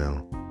 years now,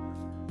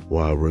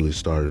 where I really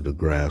started to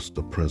grasp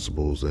the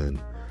principles and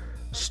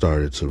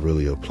started to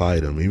really apply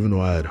them, even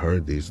though I had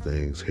heard these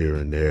things here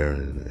and there,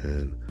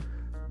 and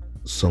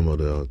some of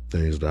the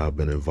things that I've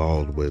been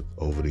involved with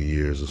over the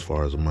years as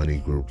far as money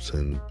groups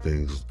and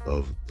things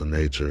of the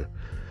nature.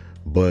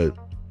 But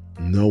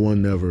no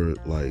one ever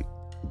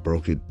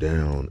broke it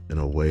down in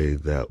a way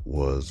that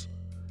was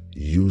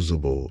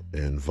usable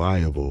and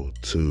viable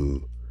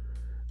to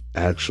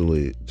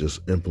actually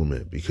just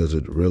implement, because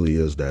it really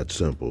is that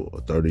simple.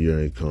 A 30-year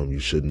income you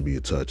shouldn't be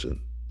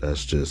touching.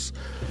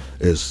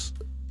 It's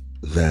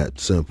that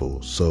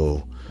simple.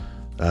 So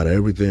out of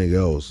everything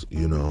else,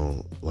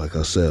 like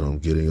I said, I'm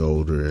getting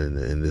older,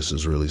 and this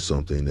is really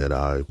something that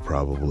I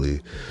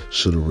probably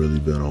should have really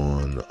been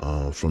on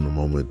from the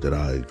moment that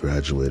I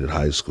graduated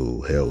high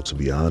school. Hell, to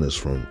be honest,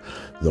 from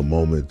the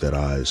moment that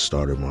I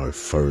started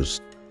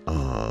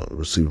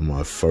receiving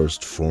my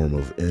first form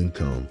of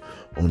income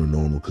on a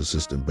normal,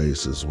 consistent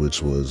basis,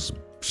 which was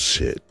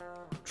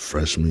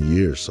freshman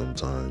year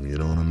sometime, you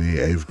know what I mean?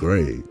 8th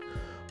grade.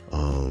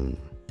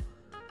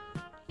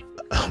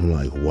 I'm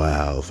like,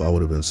 wow, if I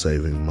would have been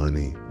saving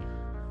money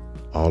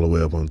all the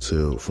way up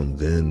until from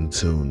then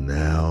till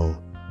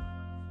now,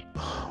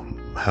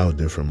 how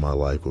different my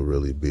life would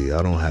really be.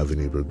 I don't have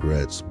any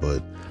regrets,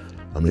 but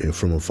I mean,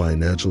 from a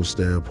financial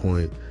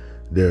standpoint,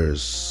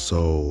 there's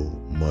so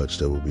much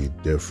that will be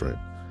different.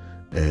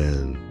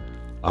 And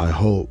I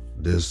hope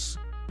this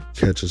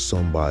catches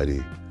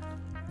somebody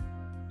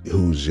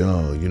who's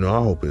young.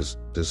 I hope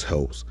this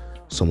helps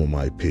some of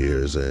my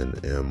peers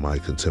and my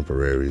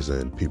contemporaries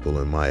and people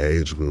in my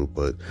age group.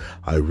 But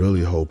I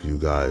really hope you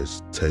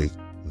guys take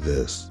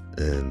this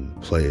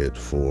and play it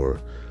for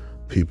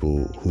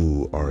people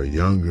who are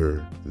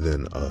younger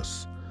than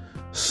us,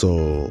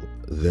 so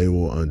they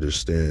will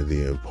understand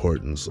the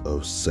importance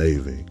of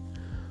saving.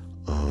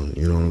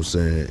 You know what I'm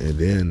saying? And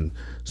then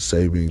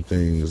saving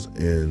things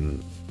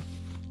in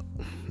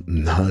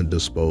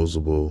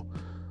non-disposable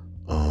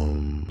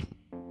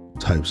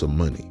types of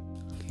money.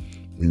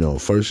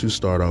 First you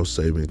start off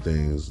saving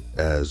things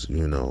as,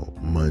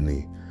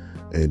 money,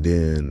 and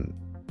then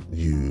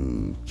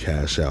you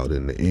cash out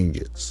in the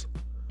ingots.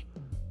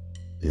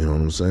 You know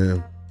what I'm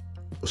saying?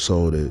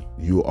 So that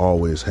you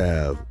always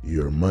have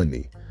your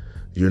money.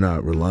 You're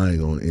not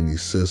relying on any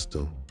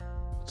system.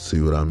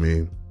 See what I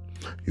mean?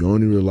 You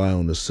only rely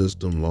on the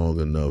system long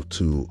enough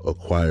to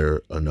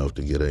acquire enough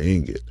to get an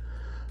ingot.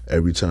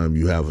 Every time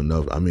you have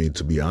enough,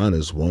 to be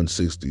honest,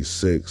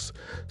 166,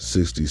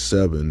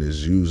 67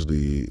 is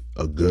usually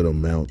a good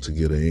amount to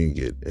get an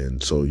ingot.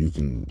 And so you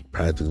can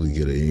practically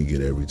get an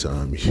ingot every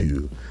time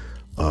you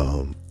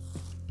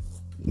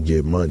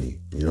get money.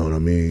 You know what I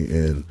mean?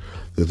 And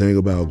the thing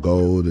about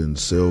gold and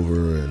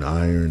silver and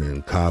iron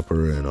and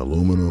copper and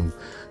aluminum,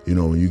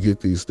 when you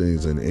get these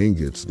things in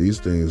ingots, these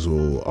things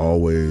will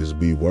always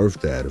be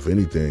worth that. If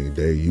anything,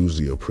 they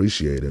usually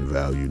appreciate in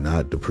value,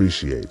 not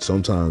depreciate.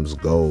 Sometimes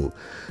gold,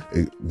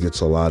 it gets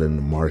a lot in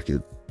the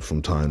market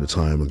from time to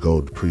time, and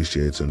gold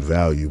depreciates in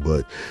value,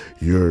 but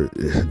you're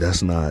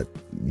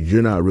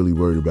not really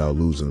worried about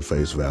losing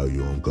face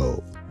value on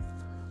gold.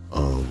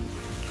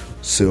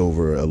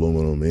 Silver,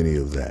 aluminum, any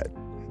of that.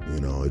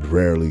 It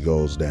rarely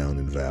goes down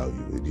in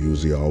value. It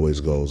usually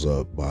always goes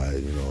up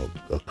by,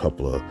 a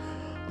couple of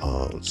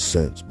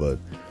cents. But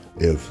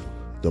if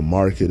the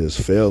market is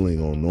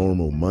failing on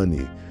normal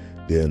money,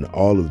 then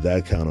all of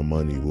that kind of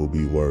money will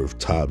be worth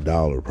top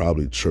dollar,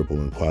 probably triple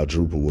and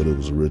quadruple what it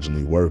was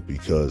originally worth,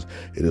 because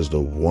it is the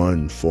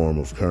one form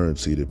of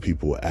currency that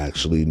people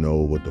actually know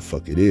what the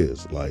fuck it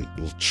is,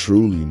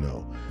 truly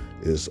know.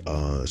 It's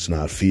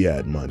not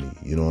fiat money,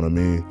 you know what I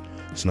mean?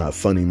 It's not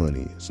funny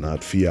money. It's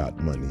not fiat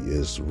money.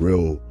 It's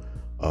real,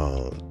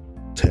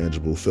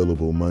 tangible,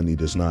 fillable money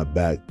that's not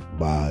backed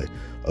by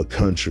a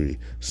country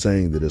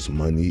saying that it's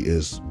money.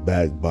 It's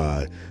backed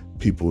by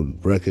people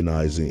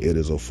recognizing it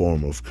as a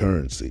form of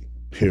currency,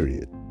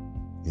 period.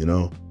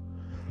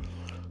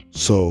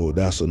 So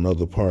that's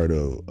another part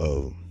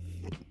of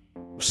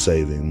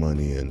saving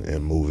money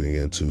and moving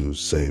into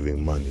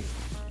saving money.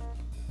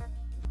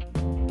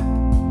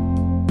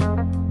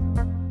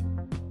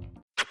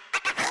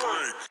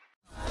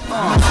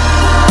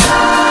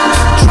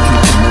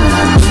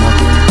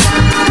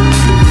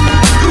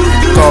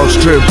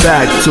 Strip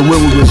back to when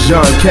we was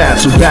young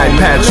cats with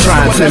backpacks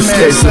trying to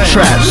escape the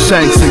trap.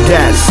 Shanks and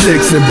gas,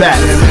 sticks and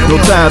bats. No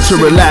time to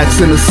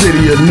relax in the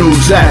city of New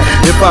Jack.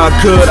 If I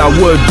could, I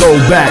would go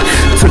back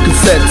to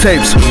cassette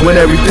tapes when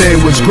everything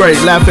was great.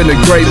 Laughing at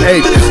grape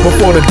ape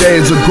before the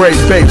days of great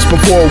bakes.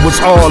 Before it was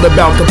all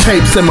about the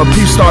papes and my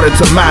peace started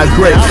to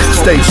migrate.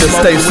 State to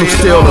state, so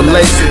still the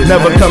late.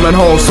 Never coming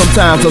home,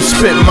 sometimes I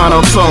spit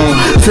monotone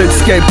to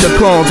escape the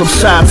clones. I'm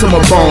shy to my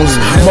bones.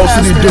 Most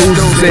of these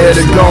dudes is dead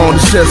and gone.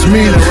 It's just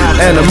me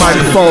and the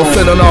microphone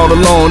feeling all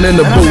alone in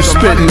the booth,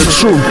 spitting the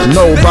truth.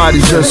 Nobody,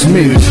 just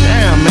me. Damn,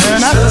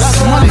 man, that's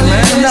money,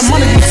 man. That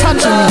money be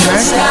touching me, man.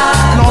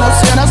 You know what I'm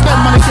saying? That's that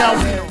money count.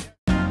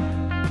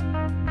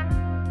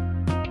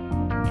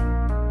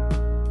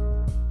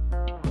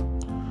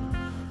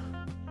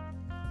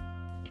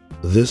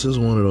 This is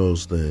one of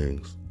those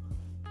things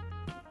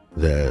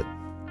that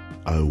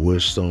I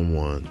wish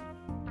someone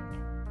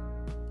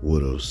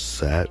would have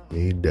sat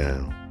me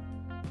down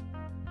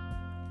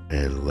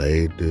and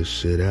laid this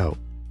shit out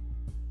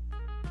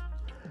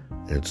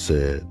and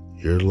said,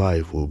 your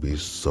life will be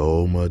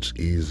so much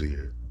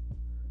easier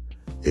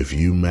if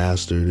you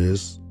master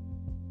this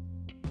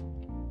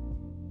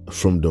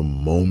from the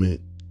moment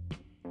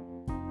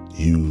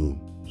you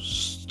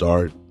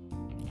start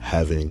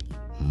having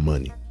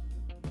money.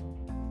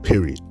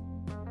 Period.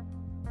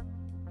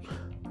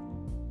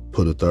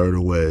 Put a third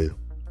away,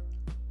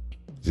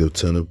 give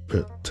 10 or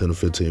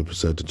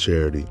 15% to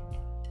charity.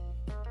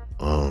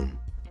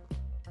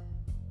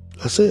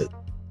 That's it.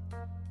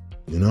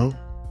 You know?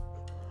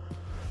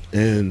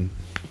 And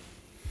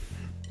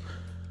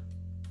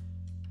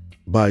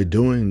by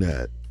doing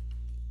that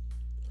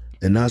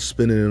and not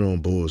spending it on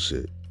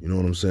bullshit, you know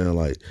what I'm saying?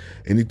 Like,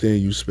 anything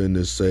you spend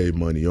this save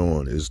money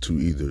on is to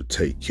either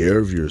take care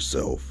of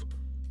yourself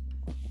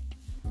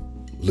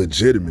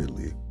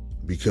legitimately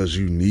because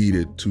you need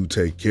it to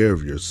take care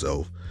of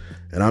yourself.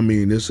 And I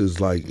mean, this is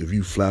like if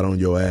you flat on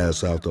your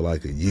ass after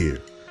like a year,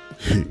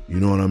 you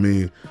know what I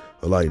mean?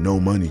 Or like no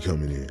money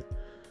coming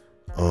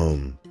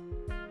in.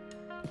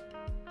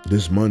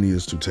 This money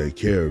is to take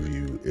care of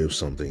you if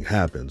something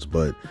happens,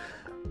 but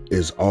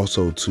it's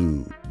also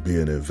to be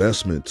an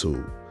investment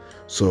tool.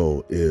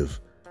 So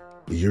if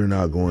you're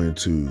not going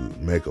to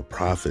make a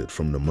profit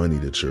from the money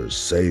that you're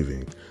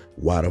saving,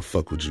 why the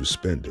fuck would you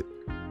spend it?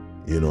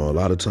 You know, a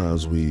lot of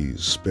times we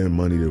spend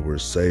money that we're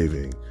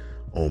saving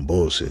on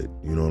bullshit.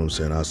 You know what I'm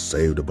saying? I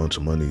saved a bunch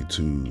of money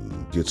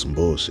to get some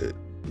bullshit.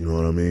 You know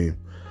what I mean?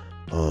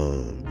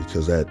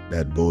 Because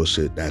that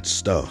bullshit, that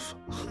stuff,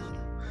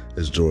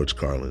 as George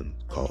Carlin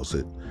calls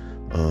it,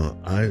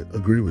 I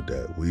agree with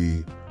that.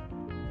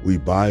 We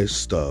buy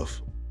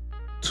stuff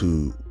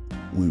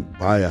we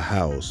buy a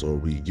house, or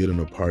we get an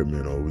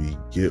apartment, or we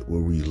get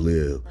where we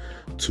live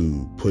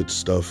to put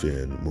stuff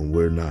in when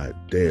we're not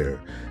there.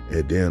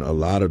 And then a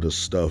lot of the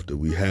stuff that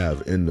we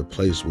have in the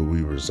place where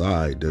we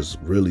reside that's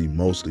really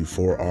mostly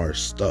for our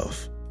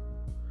stuff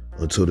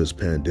until this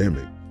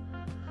pandemic.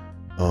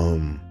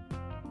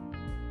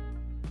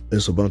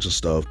 It's a bunch of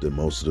stuff that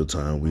most of the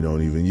time we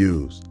don't even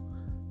use.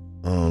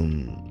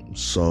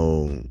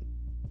 So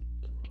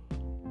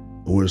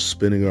we're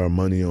spending our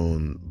money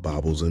on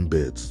baubles and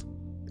bits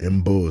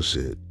and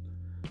bullshit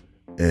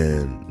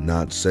and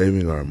not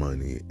saving our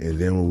money. And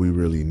then when we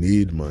really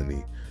need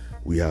money,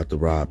 we have to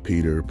rob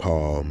Peter,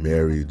 Paul,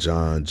 Mary,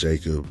 John,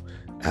 Jacob,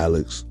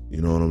 Alex,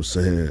 you know what I'm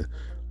saying?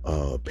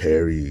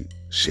 Perry,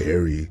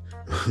 Sherry,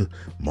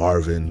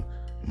 Marvin,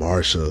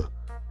 Marsha,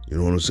 you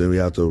know what I'm saying? We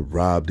have to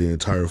rob the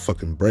entire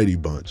fucking Brady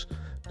Bunch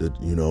that,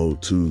 you know,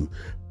 to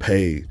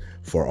pay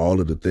for all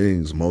of the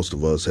things most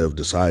of us have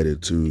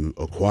decided to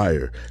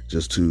acquire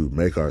just to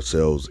make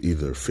ourselves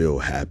either feel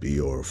happy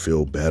or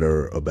feel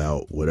better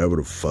about whatever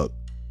the fuck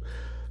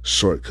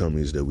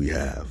shortcomings that we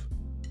have,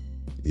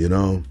 you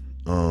know?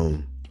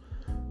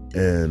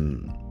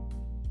 And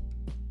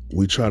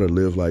we try to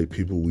live like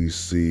people we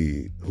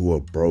see who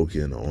are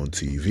broken on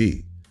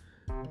TV.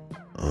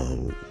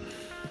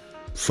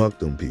 Fuck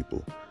them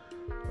people.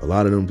 A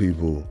lot of them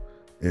people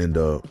end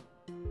up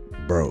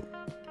broke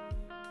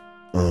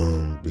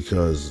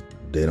because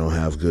they don't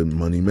have good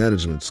money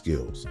management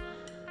skills.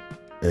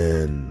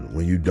 And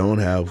when you don't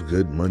have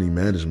good money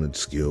management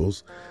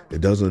skills,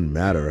 it doesn't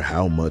matter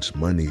how much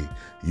money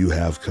you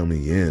have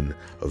coming in,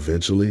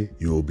 eventually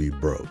you will be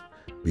broke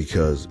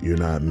because you're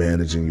not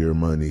managing your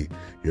money,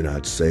 you're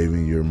not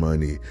saving your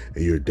money,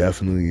 and you're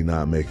definitely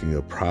not making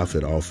a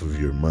profit off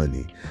of your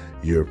money.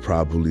 You're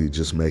probably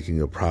just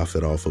making a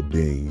profit off of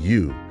being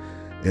you.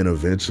 And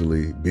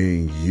eventually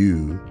being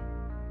you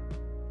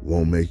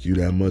won't make you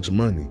that much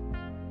money.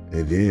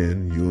 And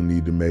then you'll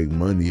need to make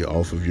money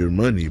off of your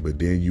money, but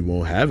then you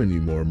won't have any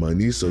more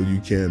money, so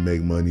you can't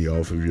make money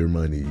off of your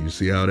money. You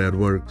see how that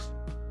works?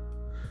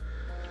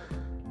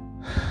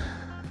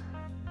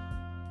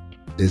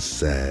 It's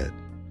sad.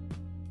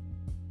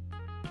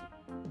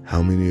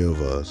 How many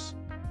of us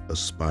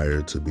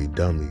aspire to be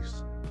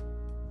dummies?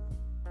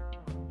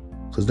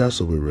 Because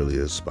that's what we're really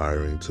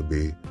aspiring to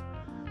be.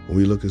 When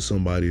we look at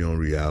somebody on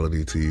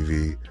reality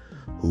TV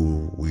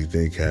who we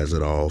think has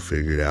it all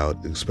figured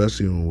out,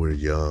 especially when we're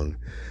young,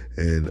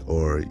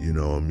 or you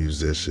know, a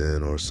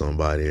musician or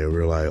somebody, and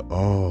we're like,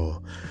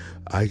 oh,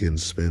 I can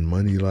spend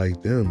money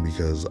like them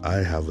because I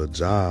have a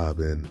job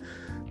and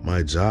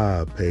my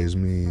job pays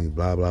me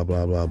blah blah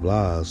blah blah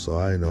blah, so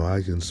I know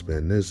I can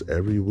spend this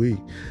every week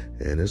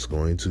and it's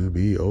going to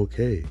be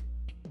okay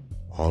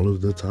all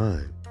of the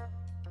time.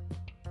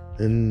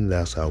 And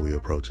that's how we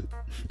approach it.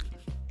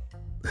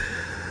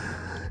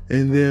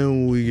 And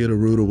then we get a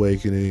rude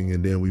awakening,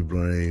 and then we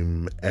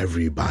blame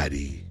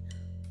everybody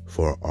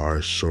for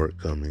our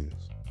shortcomings.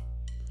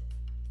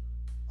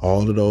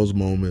 All of those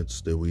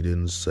moments that we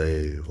didn't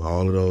save,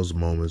 all of those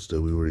moments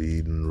that we were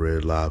eating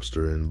Red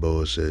Lobster and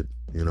bullshit,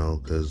 you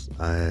know, because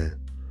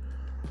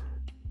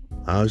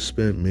I've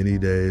spent many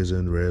days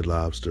in Red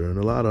Lobster and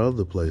a lot of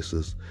other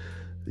places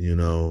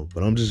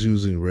But I'm just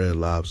using Red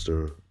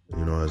Lobster,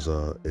 as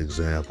a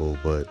example,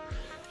 but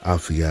I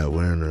forgot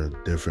we're in a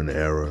different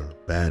era.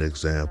 Bad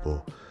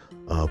example.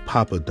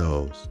 Papa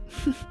Do's.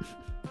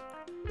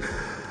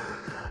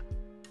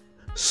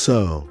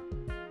 So,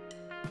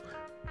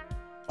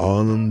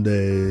 all them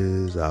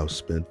days I've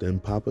spent in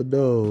Papa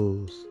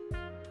Do's,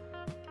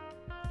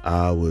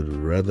 I would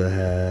rather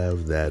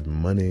have that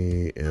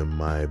money in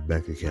my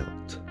bank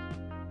account.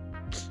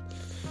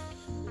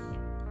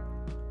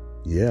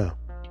 Yeah,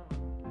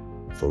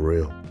 for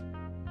real.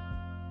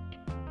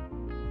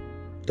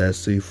 That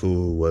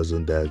seafood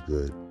wasn't that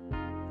good.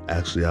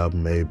 Actually, I've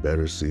made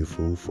better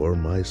seafood for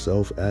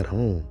myself at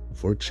home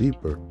for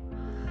cheaper.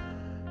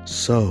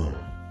 So,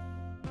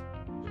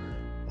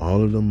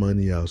 all of the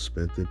money I've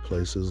spent in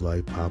places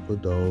like Papa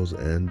Do's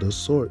and the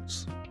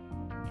sorts,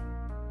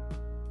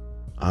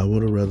 I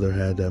would have rather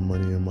had that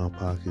money in my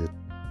pocket.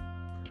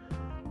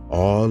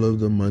 All of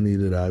the money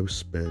that I've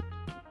spent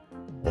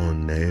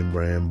on name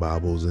brand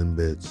baubles and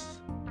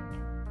bits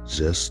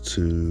just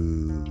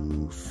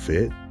to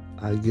fit,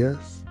 I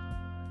guess,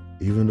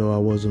 even though I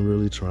wasn't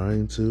really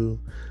trying to.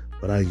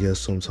 But I guess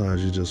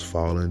sometimes you just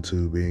fall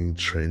into being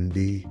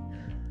trendy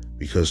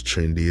because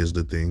trendy is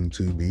the thing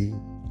to be,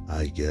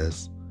 I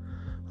guess.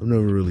 I've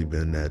never really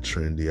been that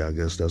trendy. I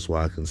guess that's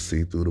why I can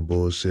see through the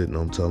bullshit and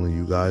I'm telling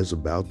you guys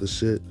about the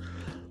shit.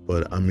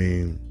 But I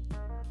mean,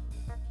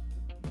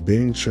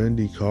 being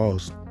trendy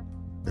costs,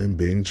 and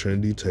being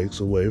trendy takes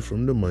away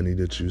from the money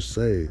that you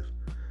save.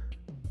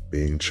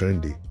 Being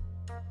trendy.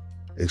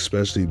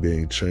 Especially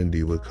being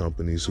trendy with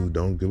companies who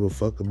don't give a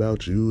fuck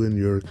about you and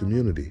your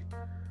community.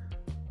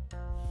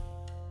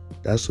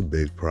 That's a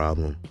big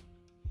problem.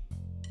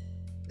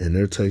 And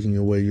they're taking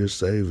away your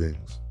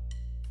savings.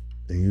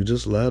 And you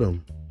just let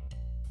them.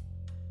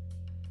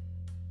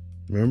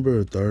 Remember,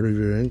 a third of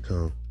your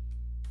income.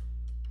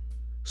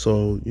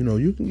 So,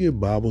 you can get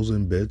baubles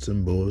and bits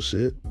and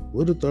bullshit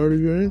with a third of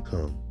your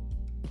income.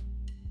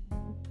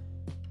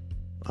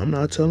 I'm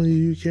not telling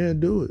you can't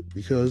do it,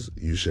 because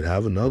you should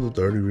have another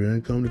third of your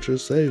income that you're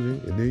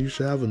saving, and then you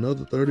should have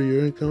another third of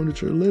your income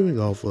that you're living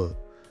off of.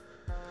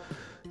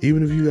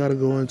 Even if you got to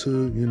go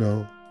into,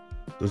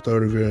 the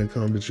third of your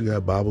income that you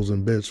got baubles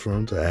and bits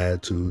from to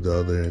add to the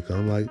other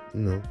income,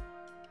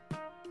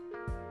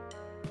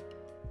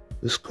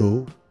 it's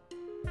cool.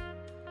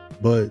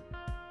 But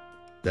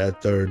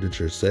that third that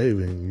you're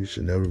saving, you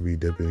should never be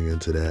dipping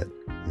into that,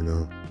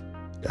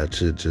 That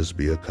should just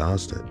be a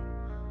constant.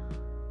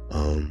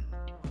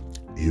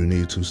 You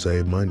need to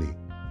save money.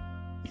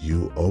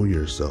 You owe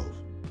yourself.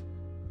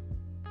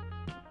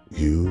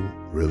 You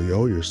really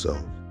owe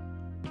yourself.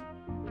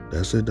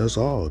 That's it, that's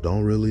all.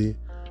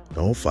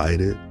 Don't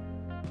fight it.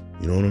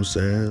 You know what I'm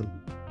saying?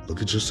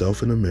 Look at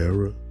yourself in the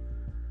mirror.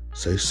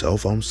 Say,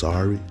 self, I'm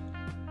sorry.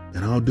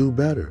 And I'll do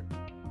better.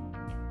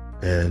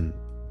 And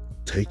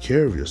take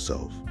care of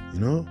yourself,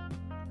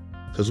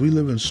 Because we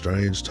live in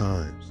strange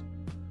times.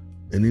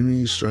 And in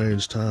these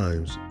strange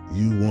times,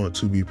 you want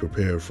to be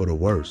prepared for the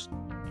worst.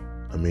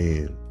 I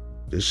mean,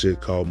 this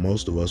shit caught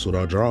most of us with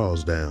our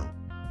drawers down.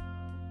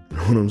 You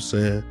know what I'm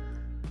saying?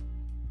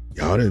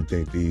 Y'all didn't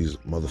think these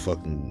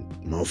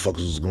motherfuckers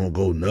was gonna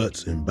go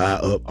nuts and buy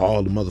up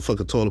all the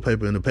motherfucking toilet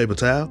paper and the paper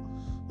towel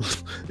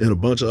and a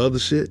bunch of other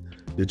shit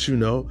that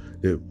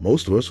that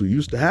most of us were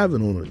used to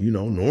having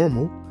on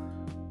normal.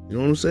 You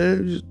know what I'm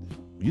saying?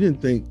 You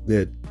didn't think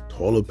that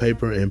toilet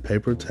paper and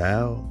paper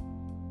towel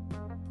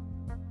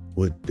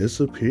would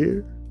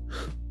disappear?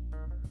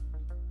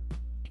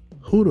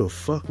 Who the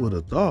fuck would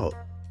have thought?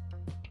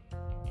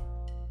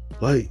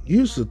 You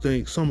used to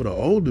think some of the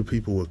older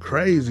people were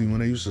crazy when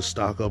they used to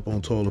stock up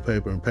on toilet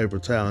paper and paper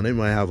towel, and they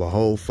might have a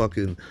whole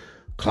fucking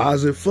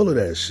closet full of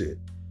that shit.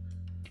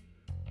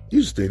 You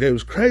used to think they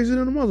was crazy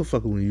than a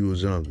motherfucker when you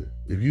was younger,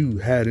 if you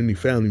had any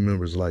family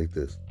members like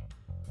this.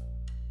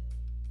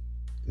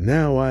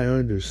 Now I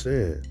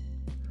understand.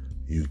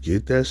 You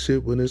get that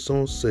shit when it's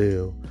on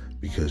sale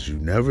because you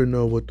never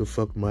know what the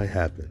fuck might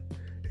happen.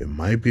 It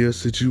might be a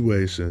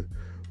situation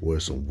where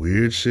some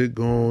weird shit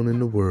going on in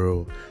the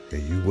world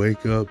and you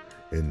wake up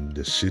and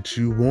the shit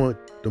you want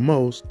the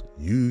most,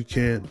 you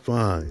can't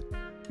find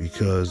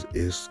because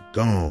it's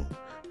gone,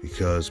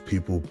 because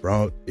people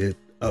brought it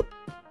up.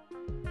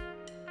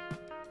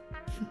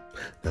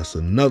 That's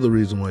another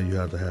reason why you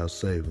have to have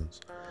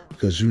savings,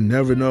 because you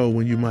never know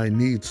when you might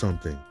need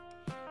something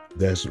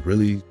that's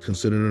really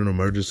considered an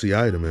emergency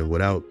item, and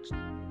without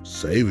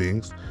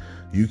savings,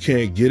 you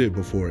can't get it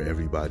before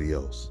everybody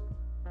else.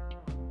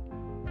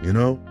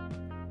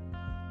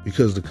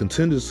 Because the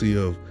contingency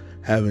of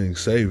having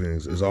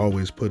savings is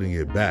always putting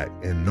it back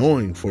and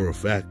knowing for a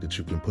fact that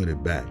you can put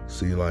it back.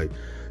 See,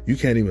 you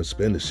can't even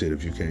spend the shit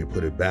if you can't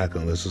put it back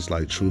unless it's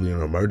truly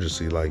an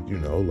emergency. You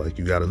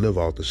got to live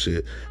off the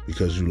shit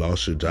because you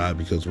lost your job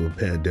because of a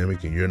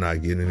pandemic and you're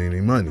not getting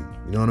any money.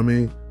 You know what I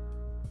mean?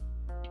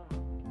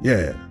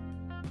 Yeah.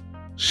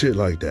 Shit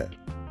like that.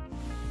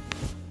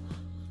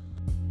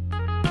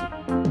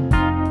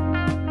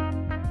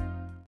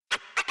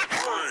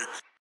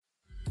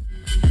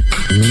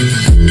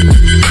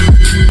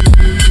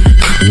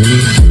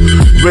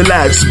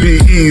 Relax,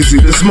 be easy,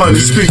 this money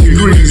speaking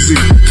greasy.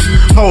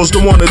 Hoes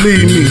don't wanna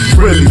leave me,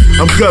 really.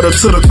 I'm gutter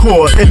to the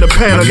core, in the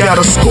pain I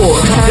gotta score.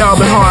 Y'all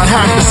been hard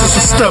hackers since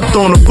I stepped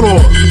on the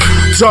floor.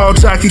 Jaw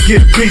jacket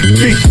get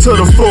beat to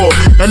the floor.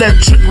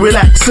 Electric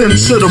relaxing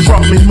should've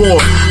brought me more.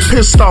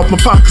 Pissed off, my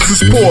pockets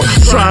is poor.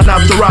 Trying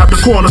not to rob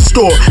the corner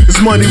store. Is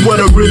money what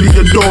I really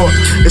adore?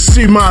 It's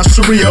my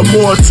Sharia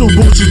more. Too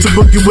bougie to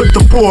boogie with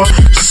the poor.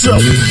 So,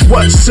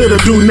 what should I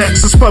do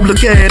next? It's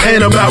public aid,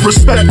 ain't about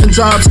respect. And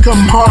jobs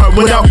come hard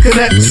without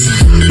connects.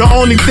 The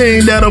only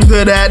thing that I'm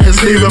good at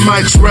is leaving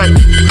mics wrecked.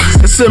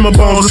 And simmer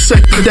bones, to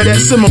shake the deck,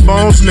 simmer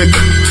bones, nigga.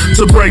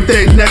 To break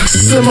their necks,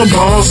 simmer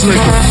bones,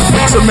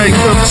 nigga. To make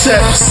them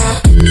checks.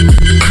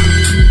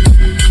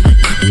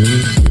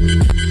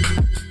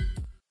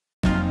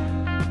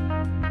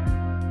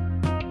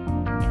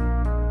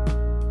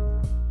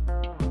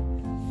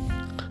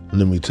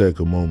 Let me take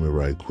a moment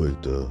right quick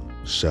to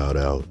shout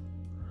out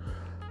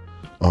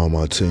all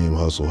my team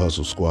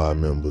Hustle Squad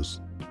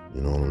members.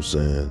 You know what I'm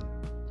saying?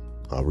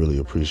 I really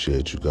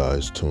appreciate you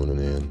guys tuning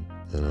in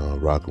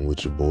and rocking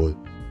with your boy.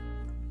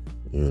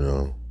 You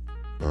know,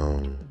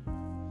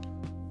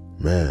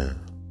 man,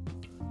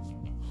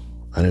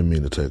 I didn't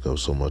mean to take up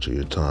so much of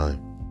your time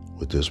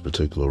with this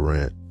particular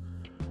rant,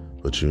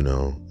 but you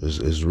know,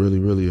 it's really,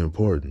 really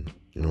important.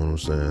 You know what I'm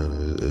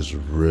saying? It's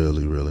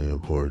really, really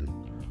important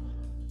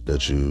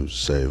that you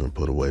save and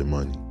put away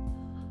money,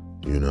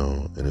 you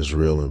know, and it's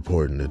real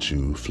important that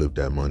you flip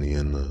that money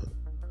into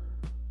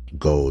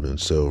gold and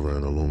silver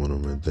and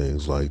aluminum and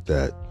things like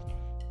that,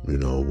 you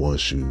know,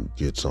 once you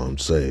get some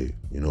saved,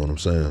 you know what I'm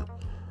saying?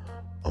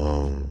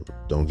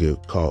 Don't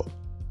get caught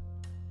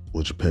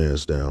with your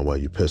pants down while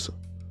you're pissing,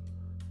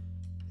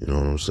 you know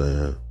what I'm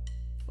saying?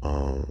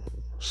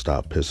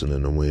 Stop pissing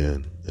in the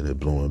wind and it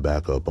blowing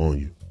back up on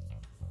you.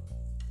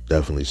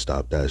 Definitely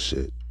stop that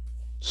shit.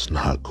 It's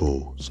not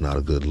cool. It's not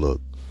a good look.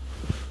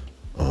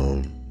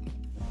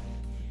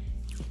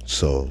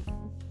 So,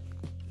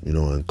 you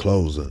know, in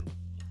closing,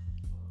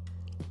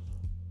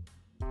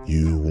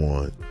 you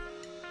want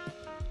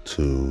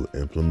to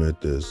implement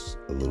this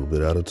a little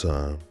bit at a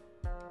time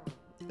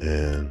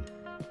and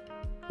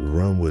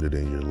run with it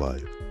in your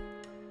life.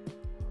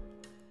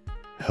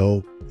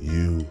 Help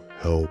you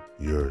help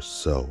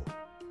yourself.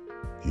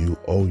 You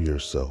owe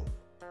yourself.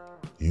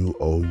 You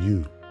owe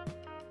you.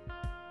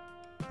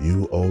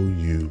 You owe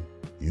you.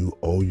 You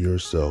owe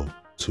yourself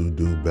to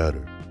do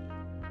better.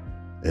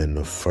 And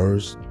the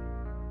first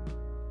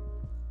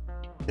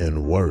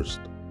and worst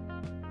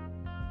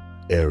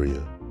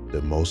area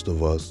that most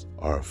of us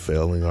are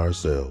failing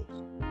ourselves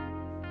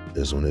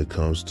is when it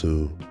comes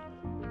to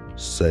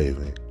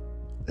saving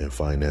and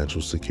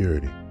financial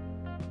security.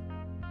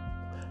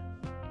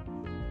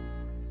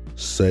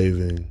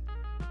 Saving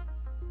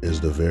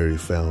is the very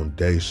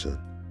foundation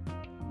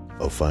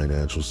of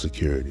financial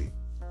security.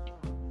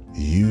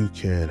 You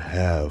can't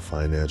have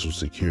financial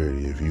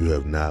security if you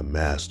have not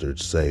mastered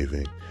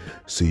saving.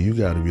 See, you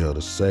got to be able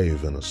to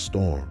save in a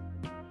storm.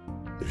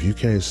 If you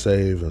can't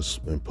save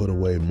and put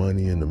away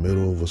money in the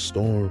middle of a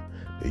storm,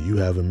 then you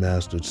haven't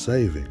mastered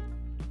saving.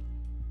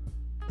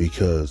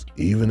 Because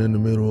even in the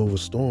middle of a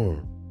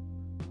storm,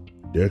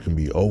 there can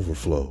be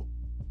overflow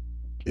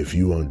if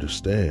you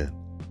understand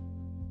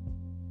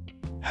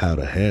how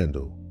to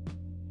handle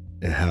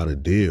and how to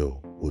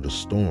deal with a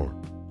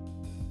storm.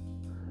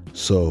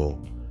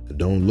 So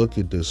don't look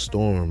at this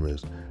storm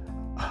as,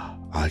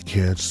 I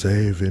can't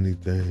save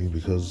anything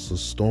because it's a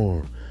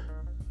storm.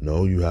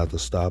 No, you have to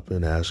stop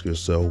and ask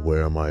yourself,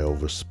 where am I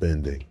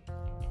overspending?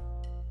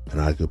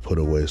 And I could put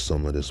away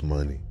some of this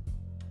money.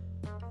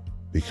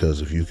 Because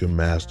if you can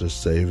master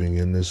saving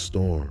in this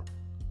storm,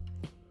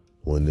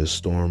 when this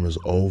storm is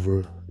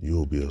over,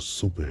 you'll be a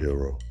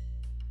superhero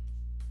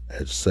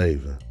at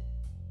saving.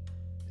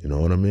 You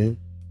know what I mean?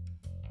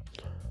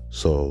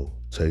 So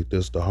take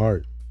this to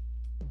heart.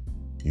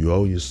 You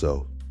owe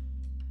yourself.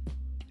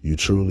 You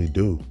truly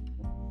do.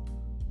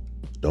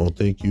 Don't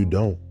think you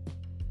don't.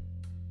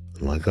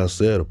 And like I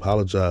said,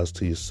 apologize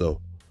to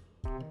yourself,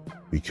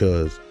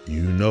 because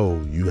you know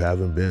you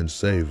haven't been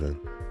saving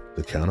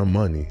the kind of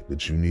money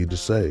that you need to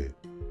save.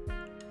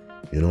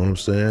 You know what I'm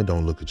saying?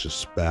 Don't look at your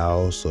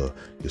spouse or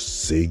your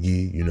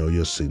siggy, you know,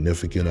 your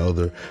significant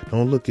other.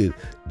 Don't look at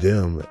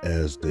them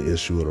as the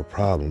issue or the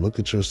problem. Look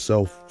at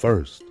yourself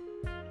first.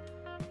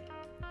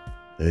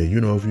 And,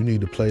 you know, if you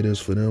need to play this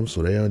for them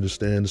so they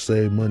understand to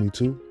save money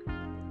too,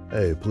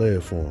 hey, play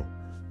it for them.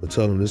 But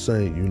tell them this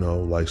ain't, you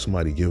know, like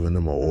somebody giving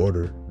them an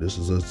order. This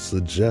is a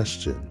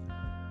suggestion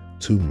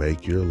to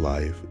make your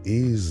life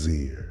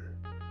easier.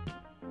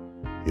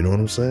 You know what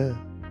I'm saying?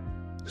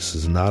 This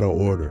is not an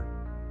order.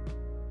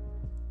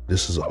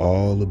 This is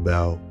all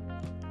about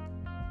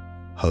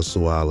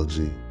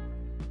hustleology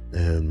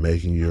and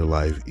making your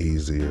life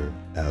easier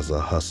as a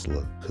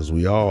hustler, because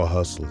we all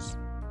hustlers.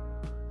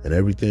 And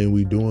everything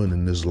we doing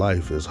in this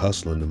life is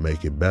hustling to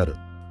make it better.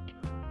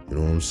 You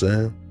know what I'm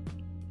saying?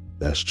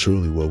 That's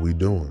truly what we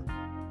doing.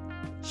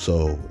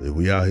 So if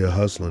we out here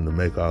hustling to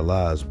make our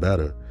lives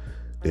better,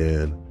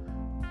 then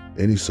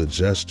any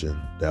suggestion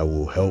that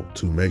will help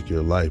to make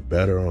your life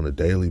better on a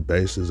daily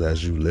basis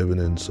as you living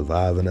and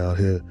surviving out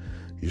here,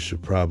 you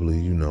should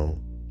probably,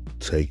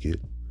 take it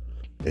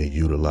and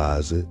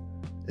utilize it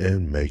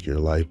and make your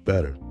life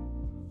better.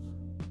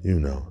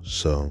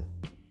 So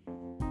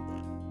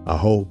I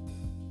hope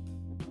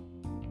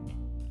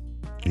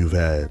you've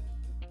had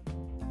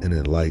an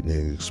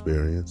enlightening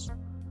experience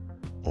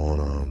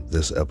on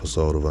this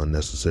episode of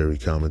Unnecessary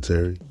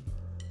Commentary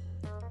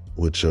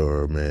with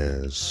your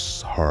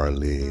man's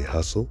Harley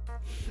Hustle.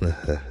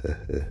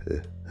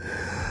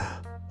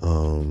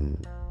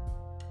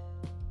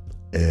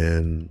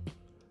 And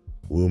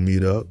we'll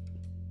meet up,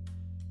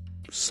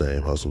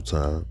 same hustle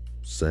time,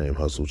 same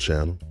hustle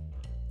channel,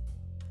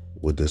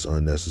 with this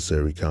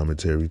unnecessary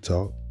commentary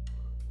talk,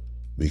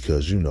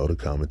 because the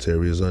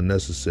commentary is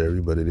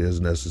unnecessary, but it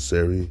is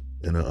necessary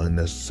in an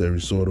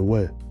unnecessary sort of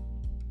way.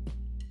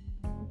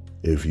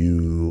 If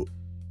you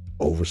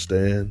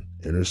understand,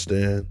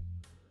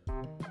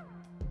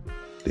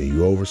 then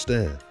you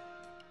overstand.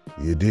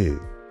 You did.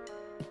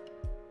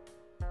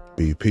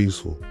 Be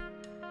peaceful.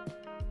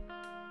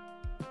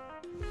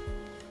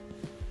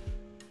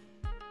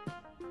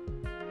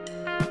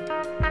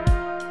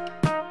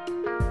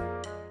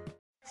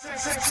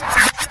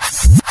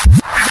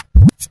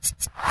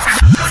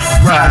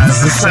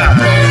 Rise and shine,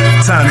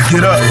 time to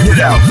get up, get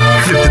out,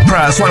 get the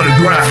prize on the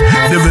grind,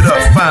 live it up,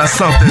 find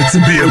something to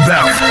be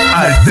about.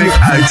 I think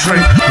I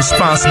drink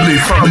responsibly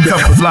from the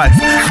cup of life,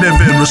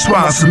 living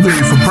responsibly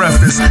for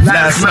breakfast.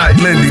 Last night,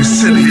 Lindy's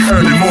chilly,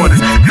 early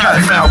morning,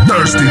 cotton out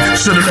thirsty,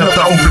 should've left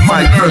the open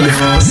mic early,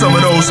 but some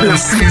of those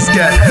MCs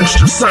got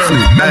extra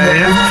surly,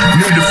 man.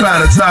 Need to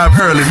find a job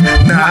early,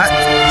 not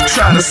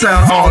trying to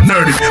sound all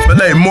nerdy, but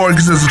late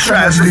mortgages is a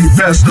tragedy,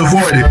 best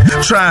avoid it.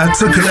 Trying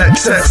to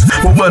collect checks,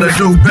 but what I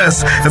do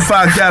best. If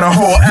I got a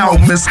whole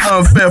album, it's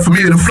unfair for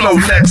me to flow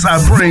next.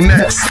 I bring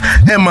next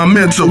in my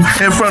mental,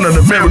 in front of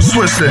the mirror,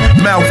 switch it,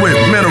 mouth with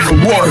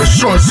mineral water,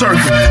 short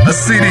circuit, a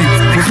CD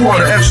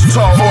recorder, extra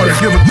tall order,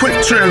 give a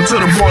quick trim to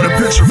the border,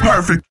 picture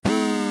perfect.